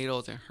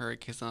tornadoes and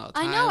hurricanes all the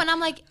I time. know, and I'm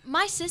like,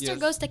 my sister Yes.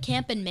 goes to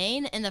camp in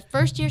Maine, and the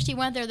first year she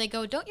went there, they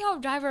go, don't y'all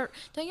drive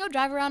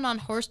around on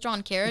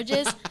horse-drawn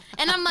carriages?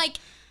 And I'm like,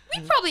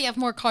 we probably have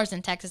more cars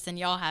in Texas than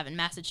y'all have in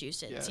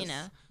Massachusetts, Yes, you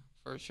know?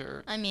 for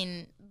sure. I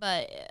mean,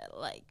 but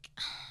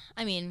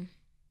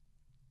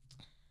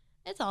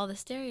it's all the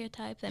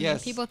stereotypes. I mean,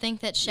 Yes. people think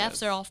that chefs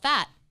Yes. are all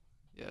fat.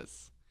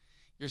 Yes,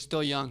 you're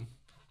still young.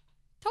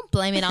 Don't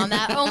blame it on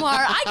that, Omar.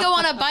 I go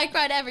on a bike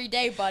ride every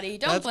day, buddy.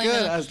 Don't That's blame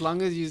good it. as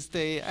long as you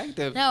stay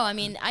active. No, I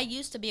mean, I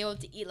used to be able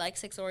to eat like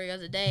 6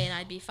 Oreos a day and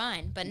I'd be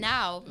fine. But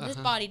now this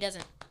body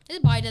doesn't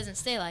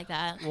stay like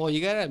that. Well,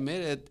 you gotta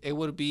admit it. It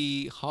would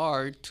be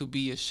hard to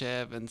be a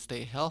chef and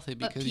stay healthy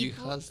But because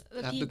people-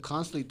 you have to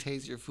constantly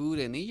taste your food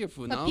and eat your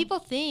food. But no? people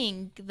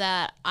think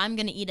that I'm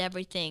gonna eat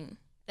everything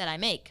that I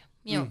make.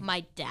 You know,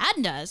 my dad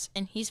does,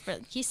 and he's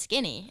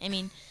skinny. I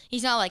mean,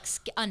 he's not like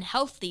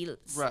unhealthy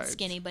Right.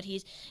 skinny, but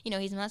he's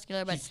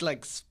muscular. But He's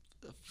like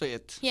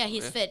fit. yeah,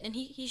 he's fit, and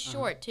he's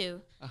short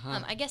too.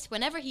 I guess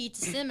whenever he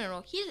eats a cinnamon roll,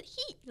 he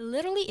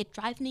literally, it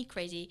drives me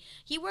crazy.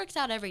 He works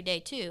out every day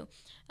too,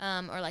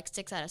 or like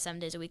 6 out of 7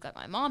 days a week, like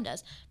my mom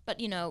does.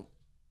 But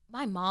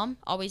my mom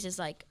always is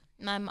like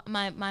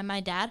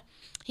my dad.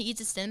 He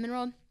eats a cinnamon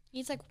roll. He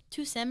eats like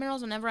 2 cinnamon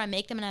rolls whenever I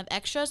make them and I have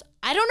extras.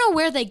 I don't know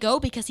where they go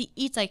because he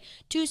eats like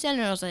 2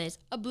 cinnamon rolls a day,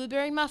 a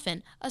blueberry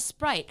muffin, a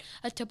Sprite,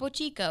 a Topo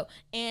Chico,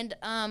 and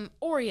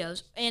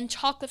Oreos and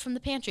chocolate from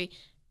the pantry.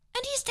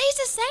 And he stays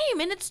the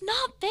same, and it's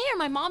not fair.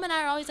 My mom and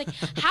I are always like,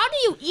 how do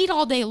you eat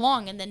all day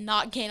long and then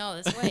not gain all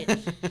this weight?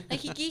 Like,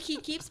 he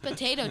keeps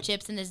potato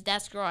chips in his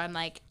desk drawer. I'm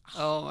like,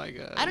 Oh my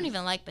god. I don't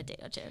even like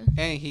potato chips.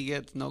 And he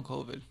gets no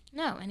COVID.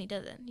 No, and he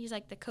doesn't. He's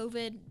like the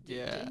COVID.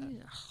 Yeah.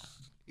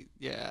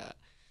 Yeah.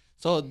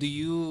 So do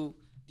you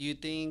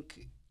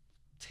think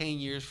 10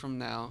 years from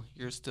now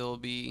you'll still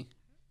be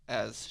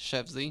as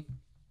Chef Z?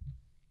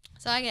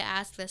 So I get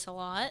asked this a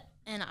lot,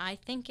 and I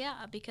think,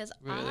 yeah, because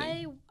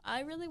Really?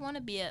 I really want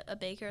to be a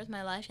baker with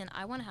my life, and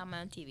I want to have my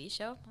own TV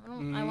show.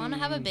 I want to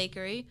have a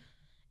bakery,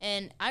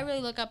 and I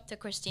really look up to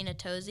Christina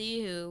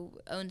Tosi, who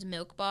owns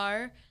Milk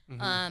Bar,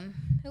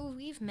 who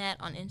we've met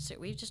on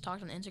we've just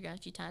talked on Instagram a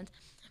few times,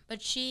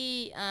 but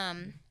she,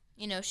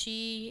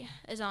 she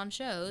is on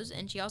shows,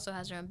 and she also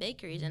has her own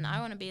bakeries, and I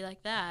want to be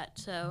like that,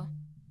 so.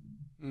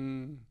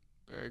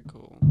 Very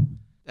cool.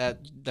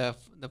 The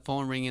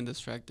phone ringing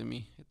distracted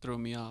me. It threw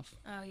me off.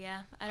 Oh,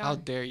 yeah. How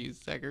dare you,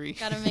 Zachary?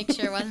 Gotta make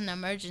sure it wasn't an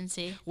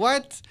emergency.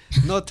 What?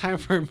 No time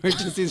for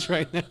emergencies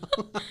right now.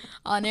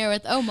 On air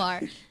with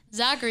Omar.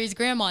 Zachary's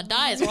grandma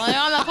dies while I'm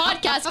on the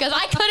podcast because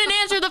I couldn't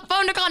answer the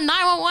phone to call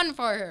 911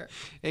 for her.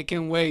 It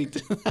can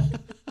wait.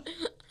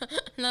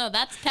 No,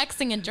 that's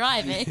texting and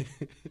driving.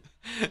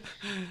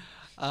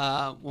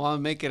 Well, I'll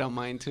make it on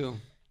mine too.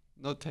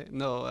 I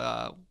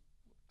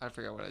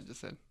forgot what I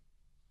just said.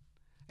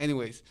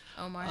 Anyways.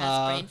 Omar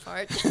has brain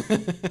fart.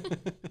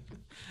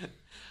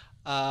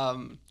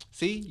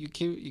 See, you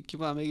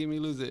keep on making me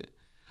lose it.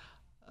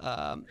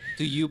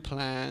 Do you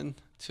plan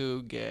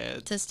to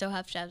get? To still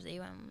have Chevsy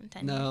when I'm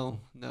 10 years. No.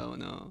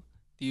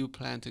 Do you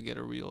plan to get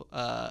a real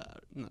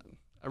no,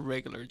 a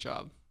regular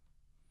job?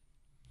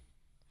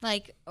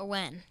 Like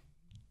when?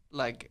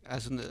 Like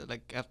as in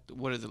after,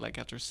 what is it like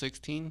after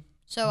 16?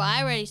 So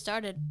I already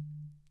started.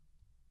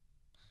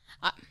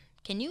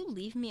 Can you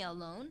leave me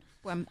alone?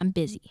 Well, I'm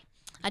busy.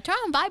 I turn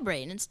on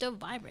vibrate and it still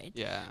vibrates.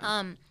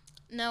 Yeah.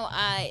 No,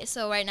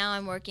 so right now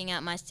I'm working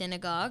at my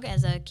synagogue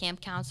as a camp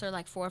counselor,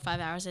 like 4 or 5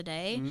 hours a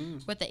day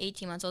with the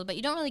 18-month-old. But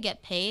you don't really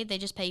get paid. They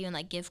just pay you in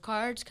like gift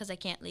cards because I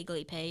can't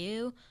legally pay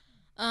you.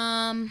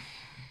 I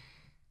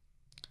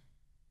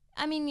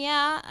mean,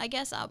 yeah, I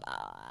guess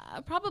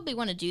I probably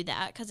want to do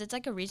that because it's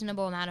like a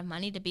reasonable amount of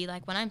money to be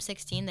like when I'm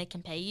 16, they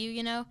can pay you,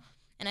 you know.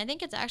 And I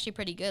think it's actually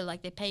pretty good.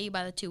 Like they pay you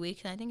by the 2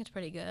 weeks, and I think it's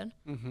pretty good.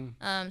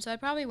 So I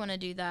probably want to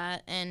do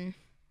that, and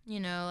you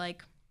know,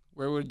 like.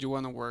 Where would you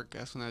want to work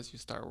as soon as you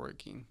start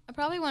working? I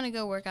probably want to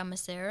go work at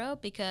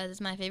Macero because it's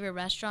my favorite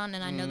restaurant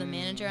and I know the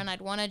manager, and I'd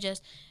want to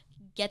just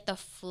get the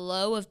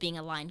flow of being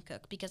a line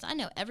cook because I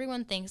know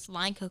everyone thinks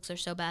line cooks are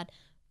so bad.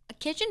 A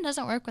kitchen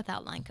doesn't work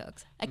without line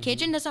cooks. A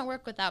kitchen doesn't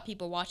work without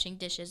people washing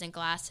dishes and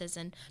glasses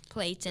and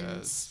plates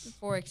and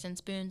forks and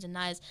spoons and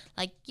knives.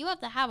 Like, you have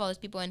to have all those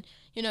people. And,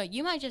 you know,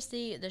 you might just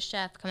see the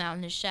chef come out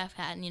in his chef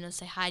hat and, you know,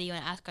 say hi to you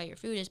and ask how your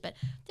food is. But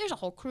there's a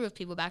whole crew of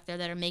people back there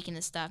that are making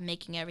this stuff,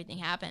 making everything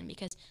happen.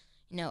 Because,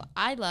 you know,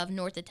 I love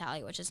North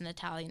Italia, which is an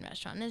Italian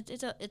restaurant. And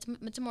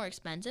it's more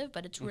expensive,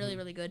 but it's really,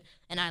 really good.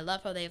 And I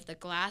love how they have the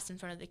glass in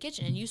front of the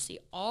kitchen. And you see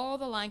all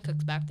the line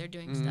cooks back there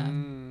doing stuff.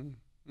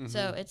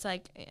 So it's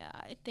like, yeah,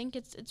 I think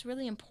it's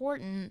really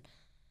important.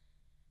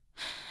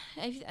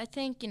 I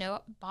think, you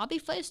know, Bobby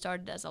Flay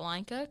started as a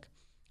line cook.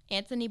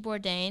 Anthony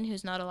Bourdain,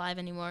 who's not alive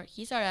anymore,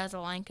 he started as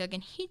a line cook,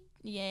 and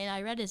and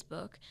I read his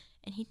book,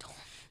 and he told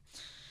me,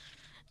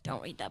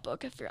 don't read that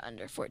book if you're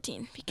under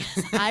 14,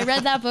 because I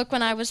read that book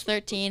when I was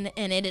 13,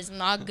 and it is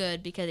not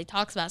good because it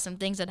talks about some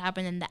things that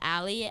happened in the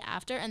alley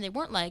after, and they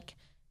weren't like,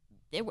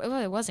 it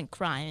wasn't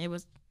crime, it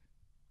was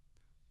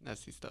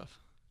nasty stuff.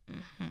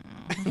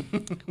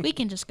 We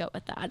can just go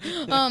with that.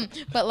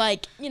 But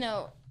like, you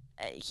know,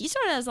 he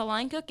started as a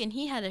line cook and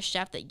he had a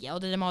chef that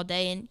yelled at him all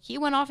day, and he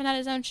went off and had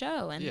his own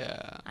show. And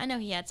yeah, I know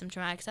he had some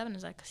traumatic stuff in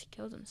his life because he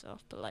killed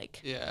himself. But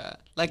like, yeah,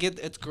 like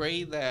it's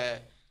great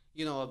that,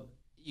 you know,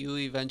 you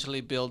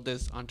eventually build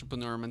this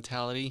entrepreneur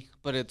mentality,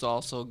 but it's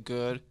also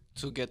good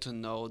to get to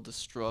know the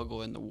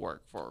struggle in the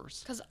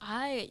workforce. Because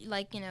I,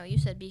 like, you know, you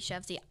said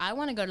Chefsy, I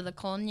want to go to the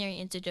Culinary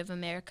Institute of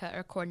America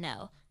or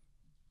Cornell.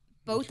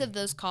 Both of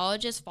those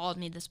colleges followed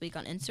me this week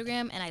on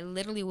Instagram, and I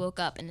literally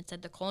woke up and it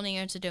said the Culinary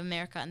Institute of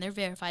America, and they're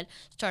verified,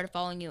 started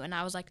following you, and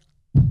I was like,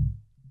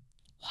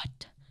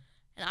 what?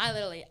 And I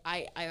literally,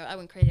 I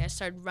went crazy. I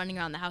started running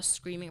around the house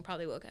screaming,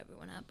 probably woke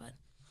everyone up, but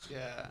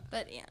yeah.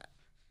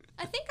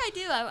 I think I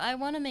do. I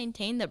want to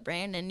maintain the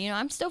brand, and, you know,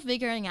 I'm still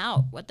figuring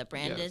out what the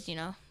brand is, you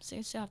know, so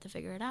you still have to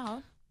figure it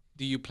out.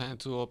 Do you plan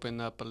to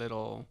open up a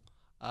little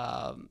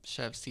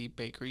Chef C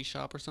bakery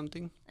shop or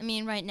something? I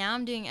mean, right now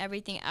I'm doing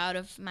everything out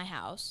of my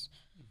house.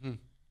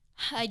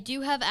 I do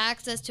have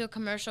access to a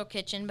commercial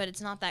kitchen, but it's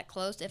not that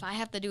close. If I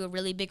have to do a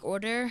really big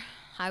order,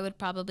 I would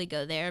probably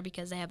go there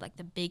because they have like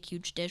the big,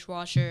 huge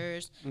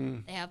dishwashers.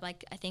 They have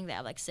like, I think they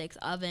have like 6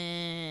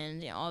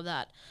 ovens, you know, all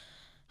that.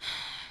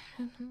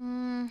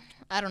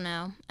 I don't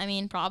know. I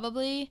mean,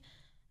 probably.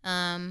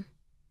 I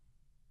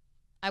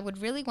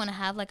would really want to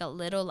have like a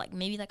little, like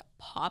maybe like a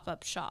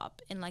pop-up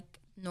shop in like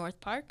North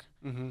Park.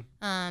 I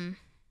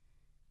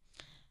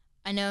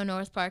know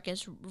North Park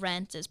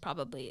rent is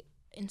probably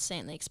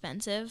insanely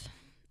expensive,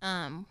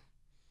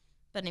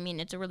 but I mean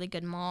it's a really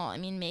good mall. I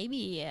mean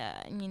maybe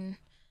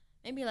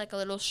like a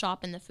little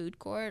shop in the food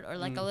court or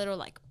like a little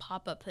like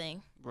pop-up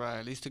thing. Right,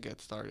 at least to get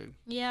started.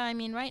 Yeah, I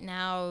mean right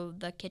now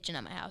the kitchen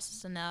at my house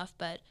is enough,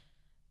 but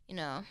you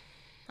know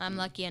I'm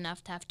lucky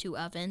enough to have 2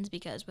 ovens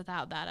because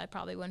without that I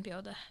probably wouldn't be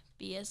able to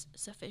be as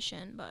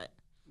sufficient. But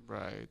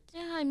right.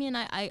 Yeah, I mean,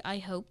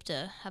 I hope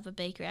to have a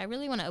bakery. I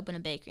really want to open a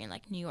bakery in,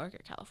 like, New York or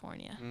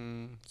California.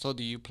 So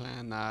do you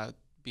plan not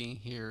being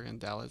here in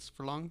Dallas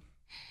for long?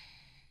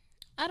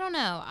 I don't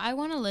know. I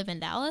want to live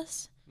in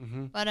Dallas,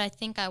 but I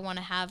think I want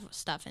to have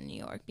stuff in New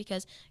York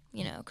because,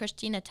 you know,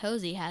 Christina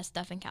Tosi has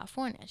stuff in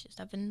California. She has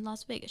stuff in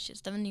Las Vegas. She has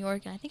stuff in New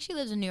York, and I think she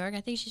lives in New York.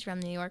 I think she's from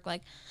New York.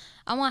 Like,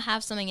 I want to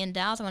have something in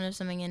Dallas. I want to have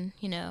something in,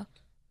 you know,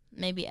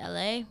 maybe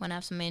L.A. I want to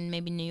have something in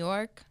maybe New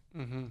York.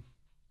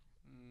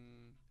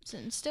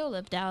 And still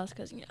live Dallas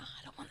because, you know,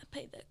 I don't want to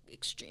pay the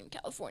extreme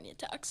California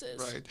taxes.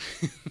 Right.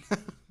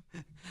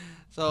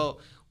 So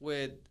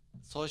with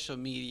social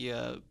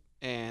media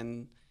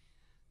and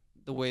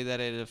the way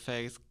that it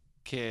affects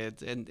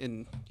kids,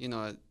 and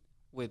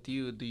with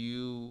you, do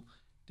you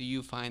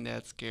find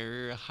that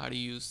scary? Or how do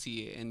you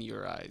see it in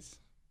your eyes?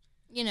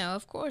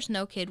 Of course,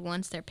 no kid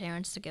wants their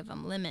parents to give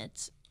them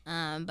limits.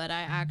 But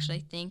I actually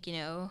think,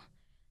 are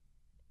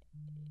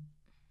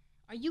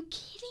you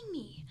kidding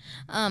me?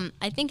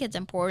 I think it's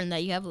important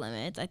that you have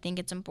limits. I think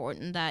it's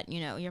important that,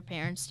 your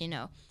parents,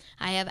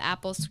 I have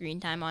Apple screen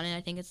time on it.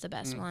 I think it's the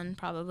best one,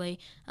 probably.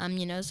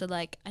 So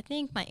like, I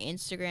think my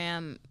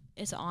Instagram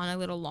is on a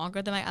little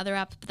longer than my other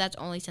apps, but that's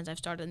only since I've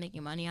started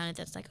making money on it.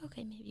 That's like,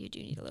 okay, maybe you do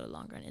need a little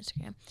longer on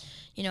Instagram.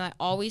 I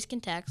always can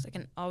text. I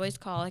can always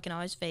call. I can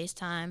always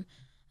FaceTime.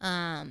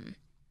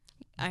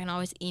 I can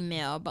always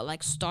email, but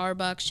like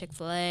Starbucks,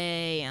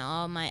 Chick-fil-A, and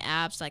all my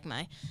apps, like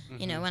my,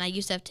 when I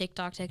used to have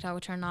TikTok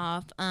would turn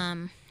off.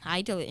 My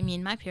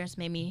parents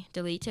made me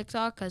delete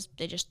TikTok because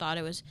they just thought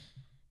it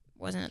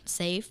wasn't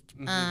safe.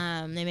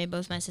 They made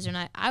both my sister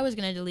and I was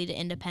going to delete it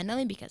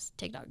independently because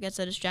TikTok gets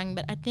so distracting.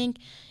 But I think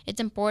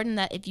it's important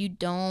that if your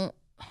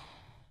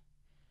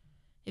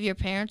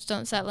parents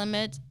don't set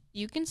limits,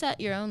 you can set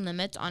your own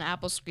limits on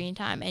Apple screen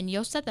time and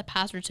you'll set the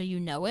password so you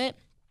know it.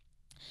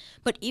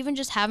 But even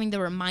just having the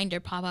reminder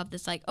pop up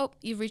that's like, oh,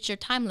 you've reached your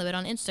time limit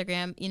on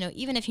Instagram,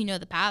 even if you know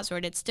the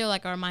password, it's still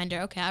like a reminder,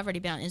 okay, I've already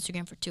been on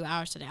Instagram for 2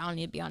 hours today. I don't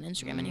need to be on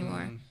Instagram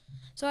anymore.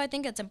 So I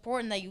think it's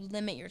important that you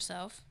limit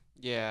yourself.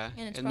 Yeah,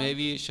 and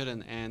maybe it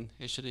shouldn't end.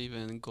 It should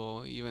even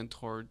go even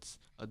towards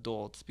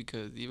adults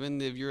because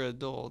even if you're an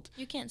adult,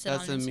 you can't sit on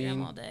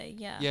Instagram all day.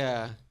 Yeah.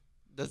 Yeah,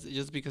 that's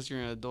just because you're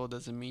an adult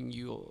doesn't mean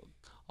you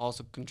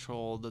also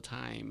control the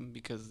time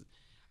because,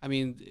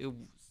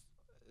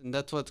 and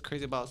that's what's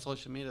crazy about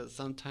social media.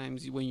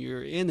 Sometimes when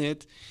you're in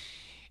it,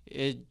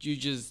 you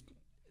just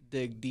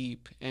dig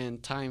deep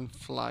and time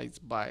flies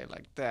by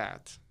like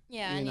that.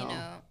 Yeah,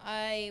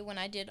 when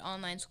I did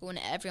online school and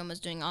everyone was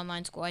doing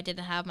online school, I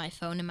didn't have my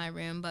phone in my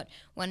room. But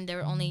when there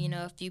were only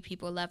a few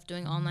people left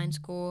doing online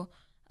school,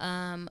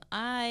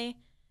 I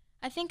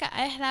think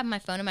I had my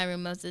phone in my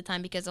room most of the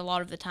time because a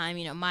lot of the time,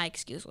 my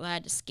excuse was I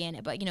had to scan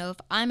it. But if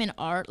I'm in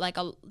art, like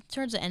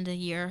towards the end of the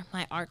year,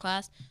 my art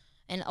class.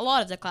 And a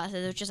lot of the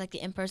classes, it was just like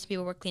the in-person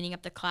people were cleaning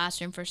up the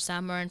classroom for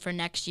summer and for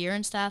next year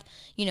and stuff.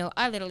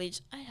 I literally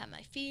I had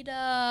my feet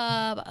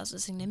up. I was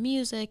listening to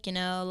music,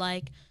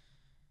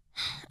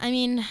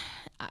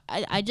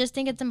 I just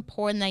think it's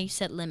important that you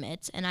set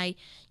limits. And I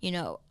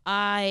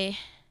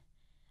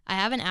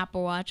have an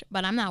Apple Watch,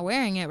 but I'm not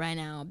wearing it right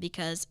now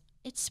because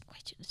it's way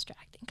too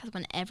distracting. Because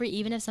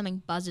even if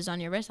something buzzes on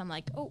your wrist, I'm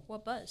like, oh,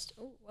 what buzzed?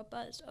 Oh, what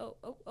buzzed?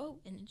 Oh,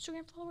 an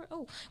Instagram follower?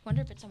 Oh,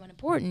 wonder if it's someone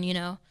important,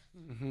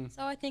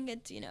 So I think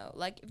it's,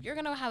 like if you're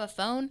going to have a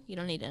phone, you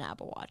don't need an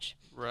Apple Watch.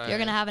 Right. If you're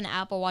going to have an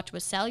Apple Watch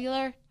with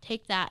cellular,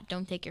 take that.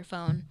 Don't take your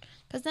phone.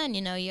 Because then,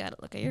 you got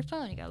to look at your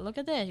phone. You got to look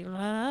at this.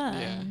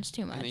 And it's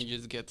too much. And then you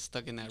just get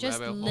stuck in that just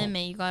rabbit hole.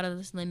 You got to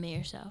just limit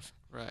yourself.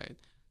 Right.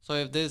 So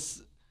if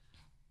this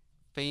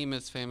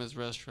famous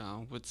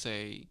restaurant would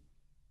say,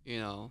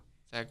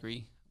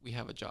 Zachary, we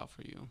have a job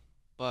for you,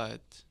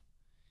 but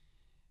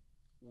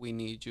we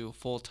need you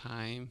full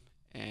time,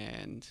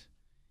 and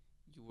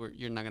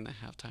you're not gonna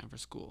have time for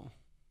school.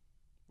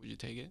 Would you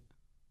take it?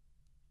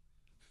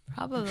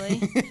 Probably.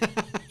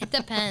 It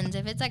depends.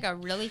 If it's like a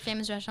really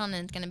famous restaurant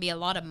and it's gonna be a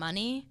lot of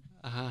money,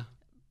 I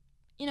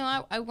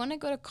want to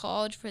go to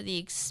college for the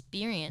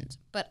experience,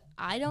 but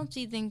I don't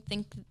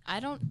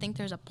think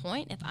there's a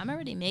point if I'm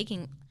already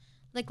making.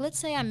 Like,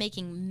 let's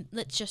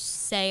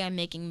just say I'm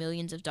making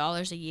millions of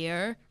dollars a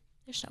year.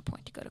 There's no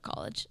point to go to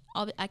college.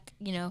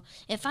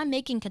 If I'm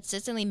making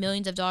consistently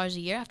millions of dollars a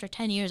year, after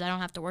 10 years, I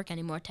don't have to work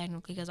anymore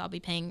technically because I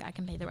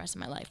can pay the rest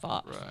of my life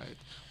off. Right.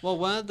 Well,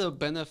 one of the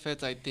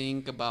benefits I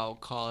think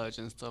about college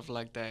and stuff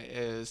like that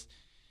is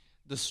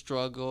the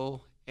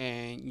struggle,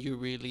 and you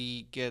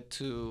really get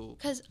to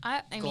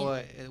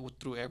go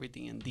through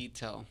everything in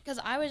detail. Because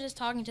I was just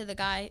talking to the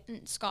guy,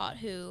 Scott,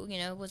 who,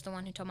 was the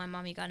one who told my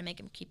mom you got to make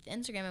him keep the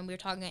Instagram. And we were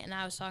talking, and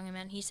I was talking about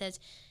it, and he says,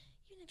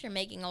 even if you're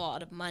making a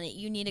lot of money,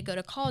 you need to go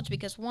to college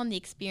because, one, the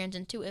experience,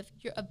 and two, if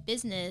a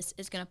business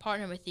is going to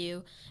partner with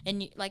you,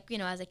 and,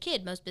 as a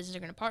kid, most businesses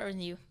are going to partner with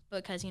you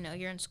because,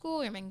 you're in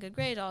school, you're making good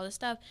grades, all this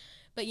stuff.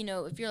 But,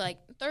 if you're,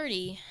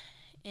 30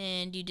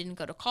 and you didn't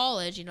go to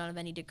college, you don't have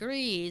any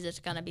degrees, it's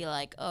going to be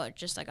like, oh, it's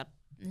just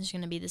there's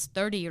going to be this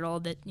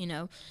 30-year-old that,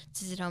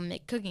 sits at home and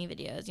make cooking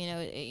videos.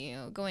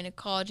 Going to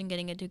college and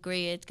getting a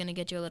degree, it's going to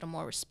get you a little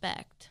more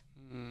respect.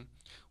 Mm-hmm.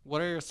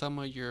 What are some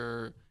of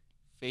your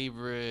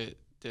favorite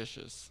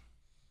dishes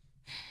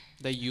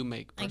that you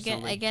make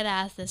personally? I get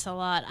asked this a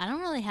lot. I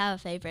don't really have a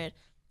favorite.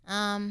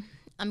 I'm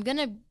going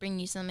to bring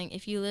you something.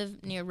 If you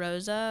live near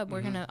Rosa,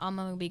 I'm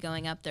going to be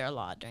going up there a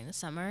lot during the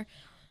summer.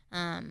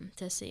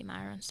 To see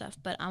Myra and stuff,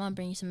 but I'm gonna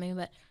bring you something.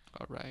 But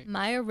all right,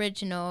 my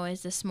original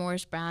is the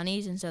s'mores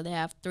brownies, and so they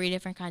have 3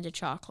 different kinds of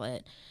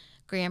chocolate,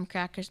 graham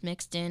crackers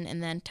mixed in,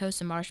 and then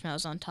toasted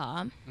marshmallows on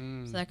top.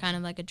 So they're kind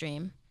of like a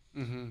dream.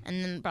 And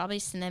then probably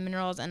cinnamon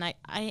rolls. And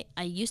I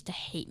used to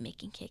hate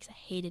making cakes. I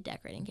hated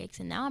decorating cakes,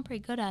 and now I'm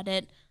pretty good at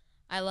it.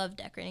 I love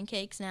decorating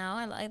cakes now.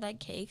 I like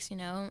cakes,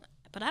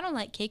 but I don't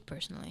like cake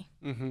personally.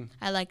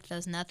 I like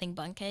those nothing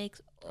bun cakes.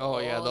 Oh,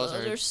 yeah, those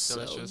are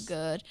so delicious.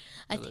 good.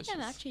 I think I'm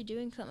Delicious. actually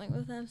doing something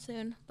with them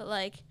soon, but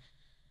like,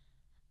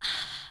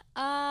 yeah,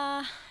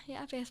 I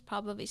guess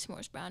probably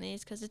s'mores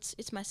brownies because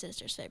it's my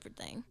sister's favorite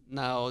thing.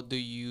 Now, do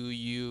you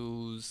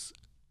use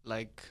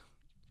like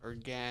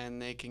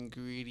organic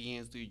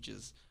ingredients? Do you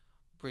just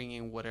bring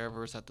in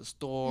whatever's at the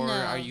store? No.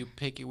 Are you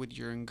picky with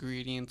your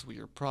ingredients, with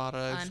your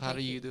products? How do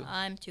picky. you do?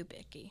 I'm too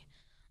picky.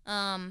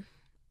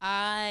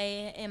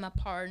 I am a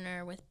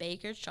partner with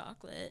Baker's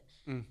Chocolate,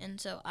 and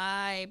so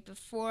I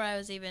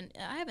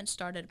haven't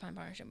started my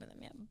partnership with them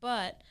yet,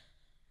 but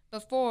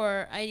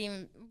before I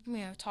even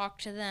talk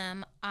to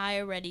them, I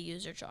already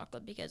use their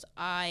chocolate because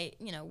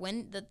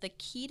when the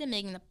key to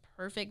making the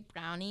perfect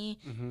brownie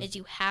is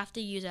you have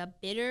to use a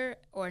bitter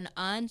or an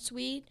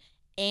unsweet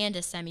and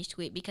a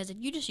semi-sweet, because if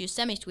you just use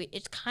semi-sweet,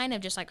 it's kind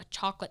of just like a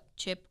chocolate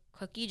chip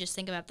cookie. Just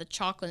think about the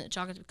chocolate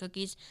chip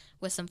cookies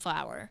with some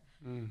flour.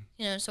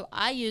 So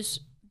I use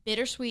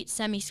bittersweet,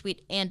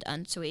 semi-sweet, and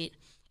unsweet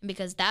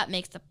because that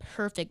makes the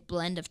perfect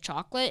blend of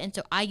chocolate. And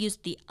so I use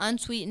the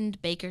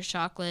unsweetened Baker's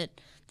chocolate,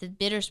 the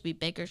bittersweet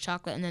Baker's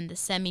chocolate, and then the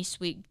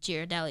semi-sweet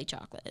Ghirardelli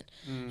chocolate.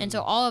 And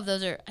so all of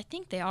those I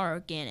think they are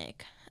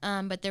organic,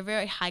 but they're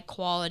very high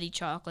quality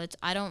chocolates.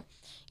 I don't,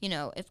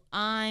 if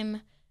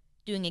I'm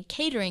doing a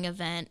catering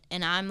event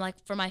and I'm like,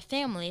 for my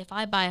family, if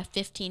I buy a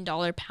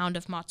 $15 pound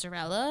of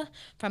mozzarella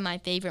from my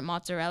favorite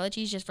mozzarella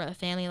cheese just for the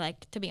family,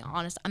 like, to be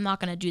honest, I'm not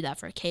going to do that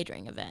for a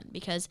catering event,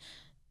 because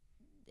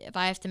if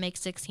I have to make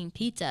 16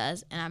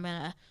 pizzas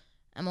and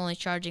I'm only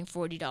charging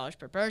 $40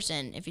 per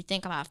person, if you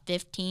think about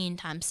 15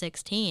 times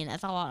 16,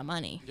 that's a lot of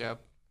money.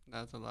 Yep,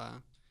 that's a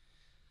lot.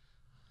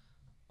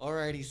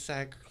 Alrighty,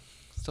 Zach.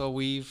 So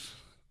we've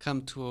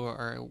come to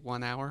our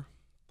 1 hour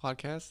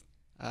podcast.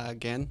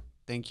 Again,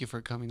 thank you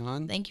for coming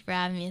on. Thank you for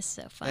having me. It's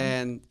so fun.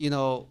 And,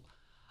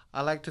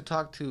 I like to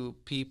talk to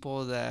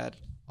people that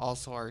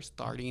also are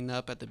starting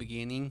up at the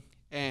beginning.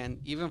 And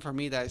even for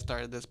me, that I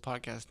started this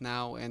podcast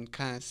now, and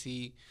kind of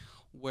see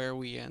where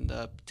we end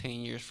up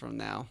 10 years from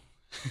now.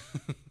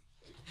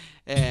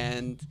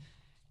 And,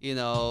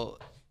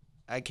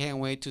 I can't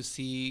wait to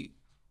see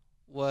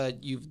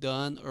what you've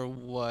done or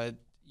what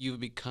you've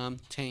become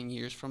 10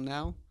 years from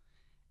now.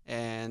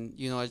 And,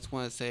 I just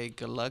want to say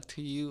good luck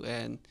to you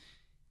and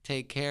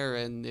take care.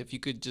 And if you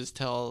could just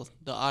tell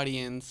the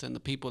audience and the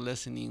people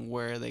listening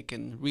where they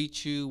can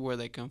reach you, where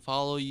they can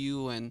follow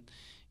you, and,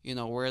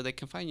 where they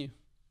can find you.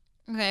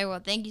 Okay, well,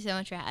 thank you so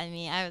much for having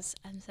me. I'm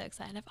so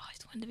excited. I've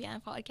always wanted to be on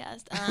a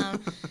podcast.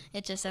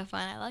 It's just so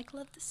fun. I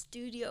love the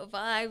studio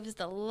vibes,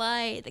 the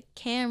light, the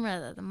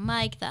camera, the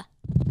mic, There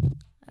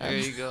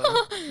you go.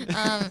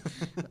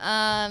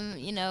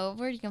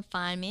 Where you can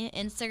find me,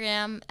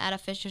 Instagram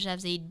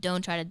 @officialchefz.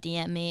 Don't try to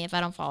DM me. If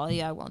I don't follow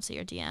you, I won't see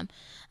your DM.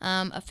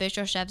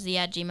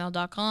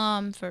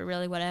 officialchefz@gmail.com for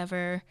really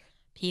whatever,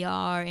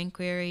 PR,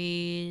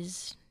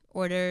 inquiries,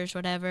 orders,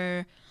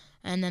 whatever.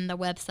 And then the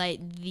website,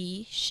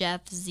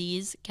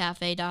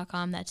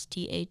 thechefzscafe.com. That's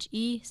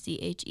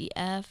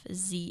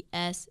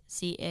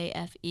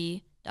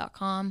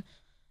THECHEFZSCAFE.com.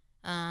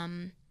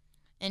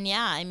 And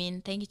yeah,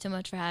 thank you so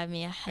much for having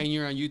me. And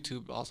you're on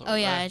YouTube also. Oh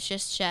yeah, right? it's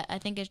just I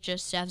think it's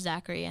just Chef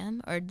Zachary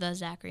M, or the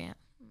Zachary M.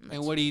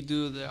 And what do you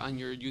do on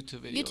your YouTube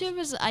videos? YouTube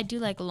is, I do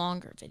like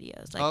longer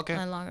videos,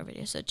 longer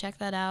videos. So check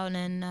that out.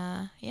 And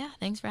yeah,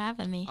 thanks for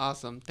having me.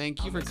 Awesome.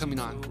 Thank you for coming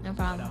on. No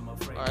problem. All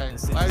right.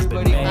 Bye,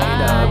 everybody.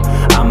 Bye.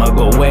 I'ma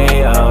go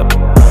way up.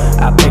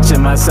 I picture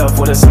myself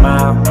with a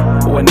smile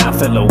when I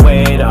feel a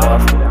weight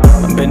off.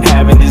 I've been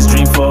having this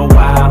dream for a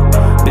while,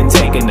 been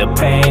taking the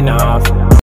pain off.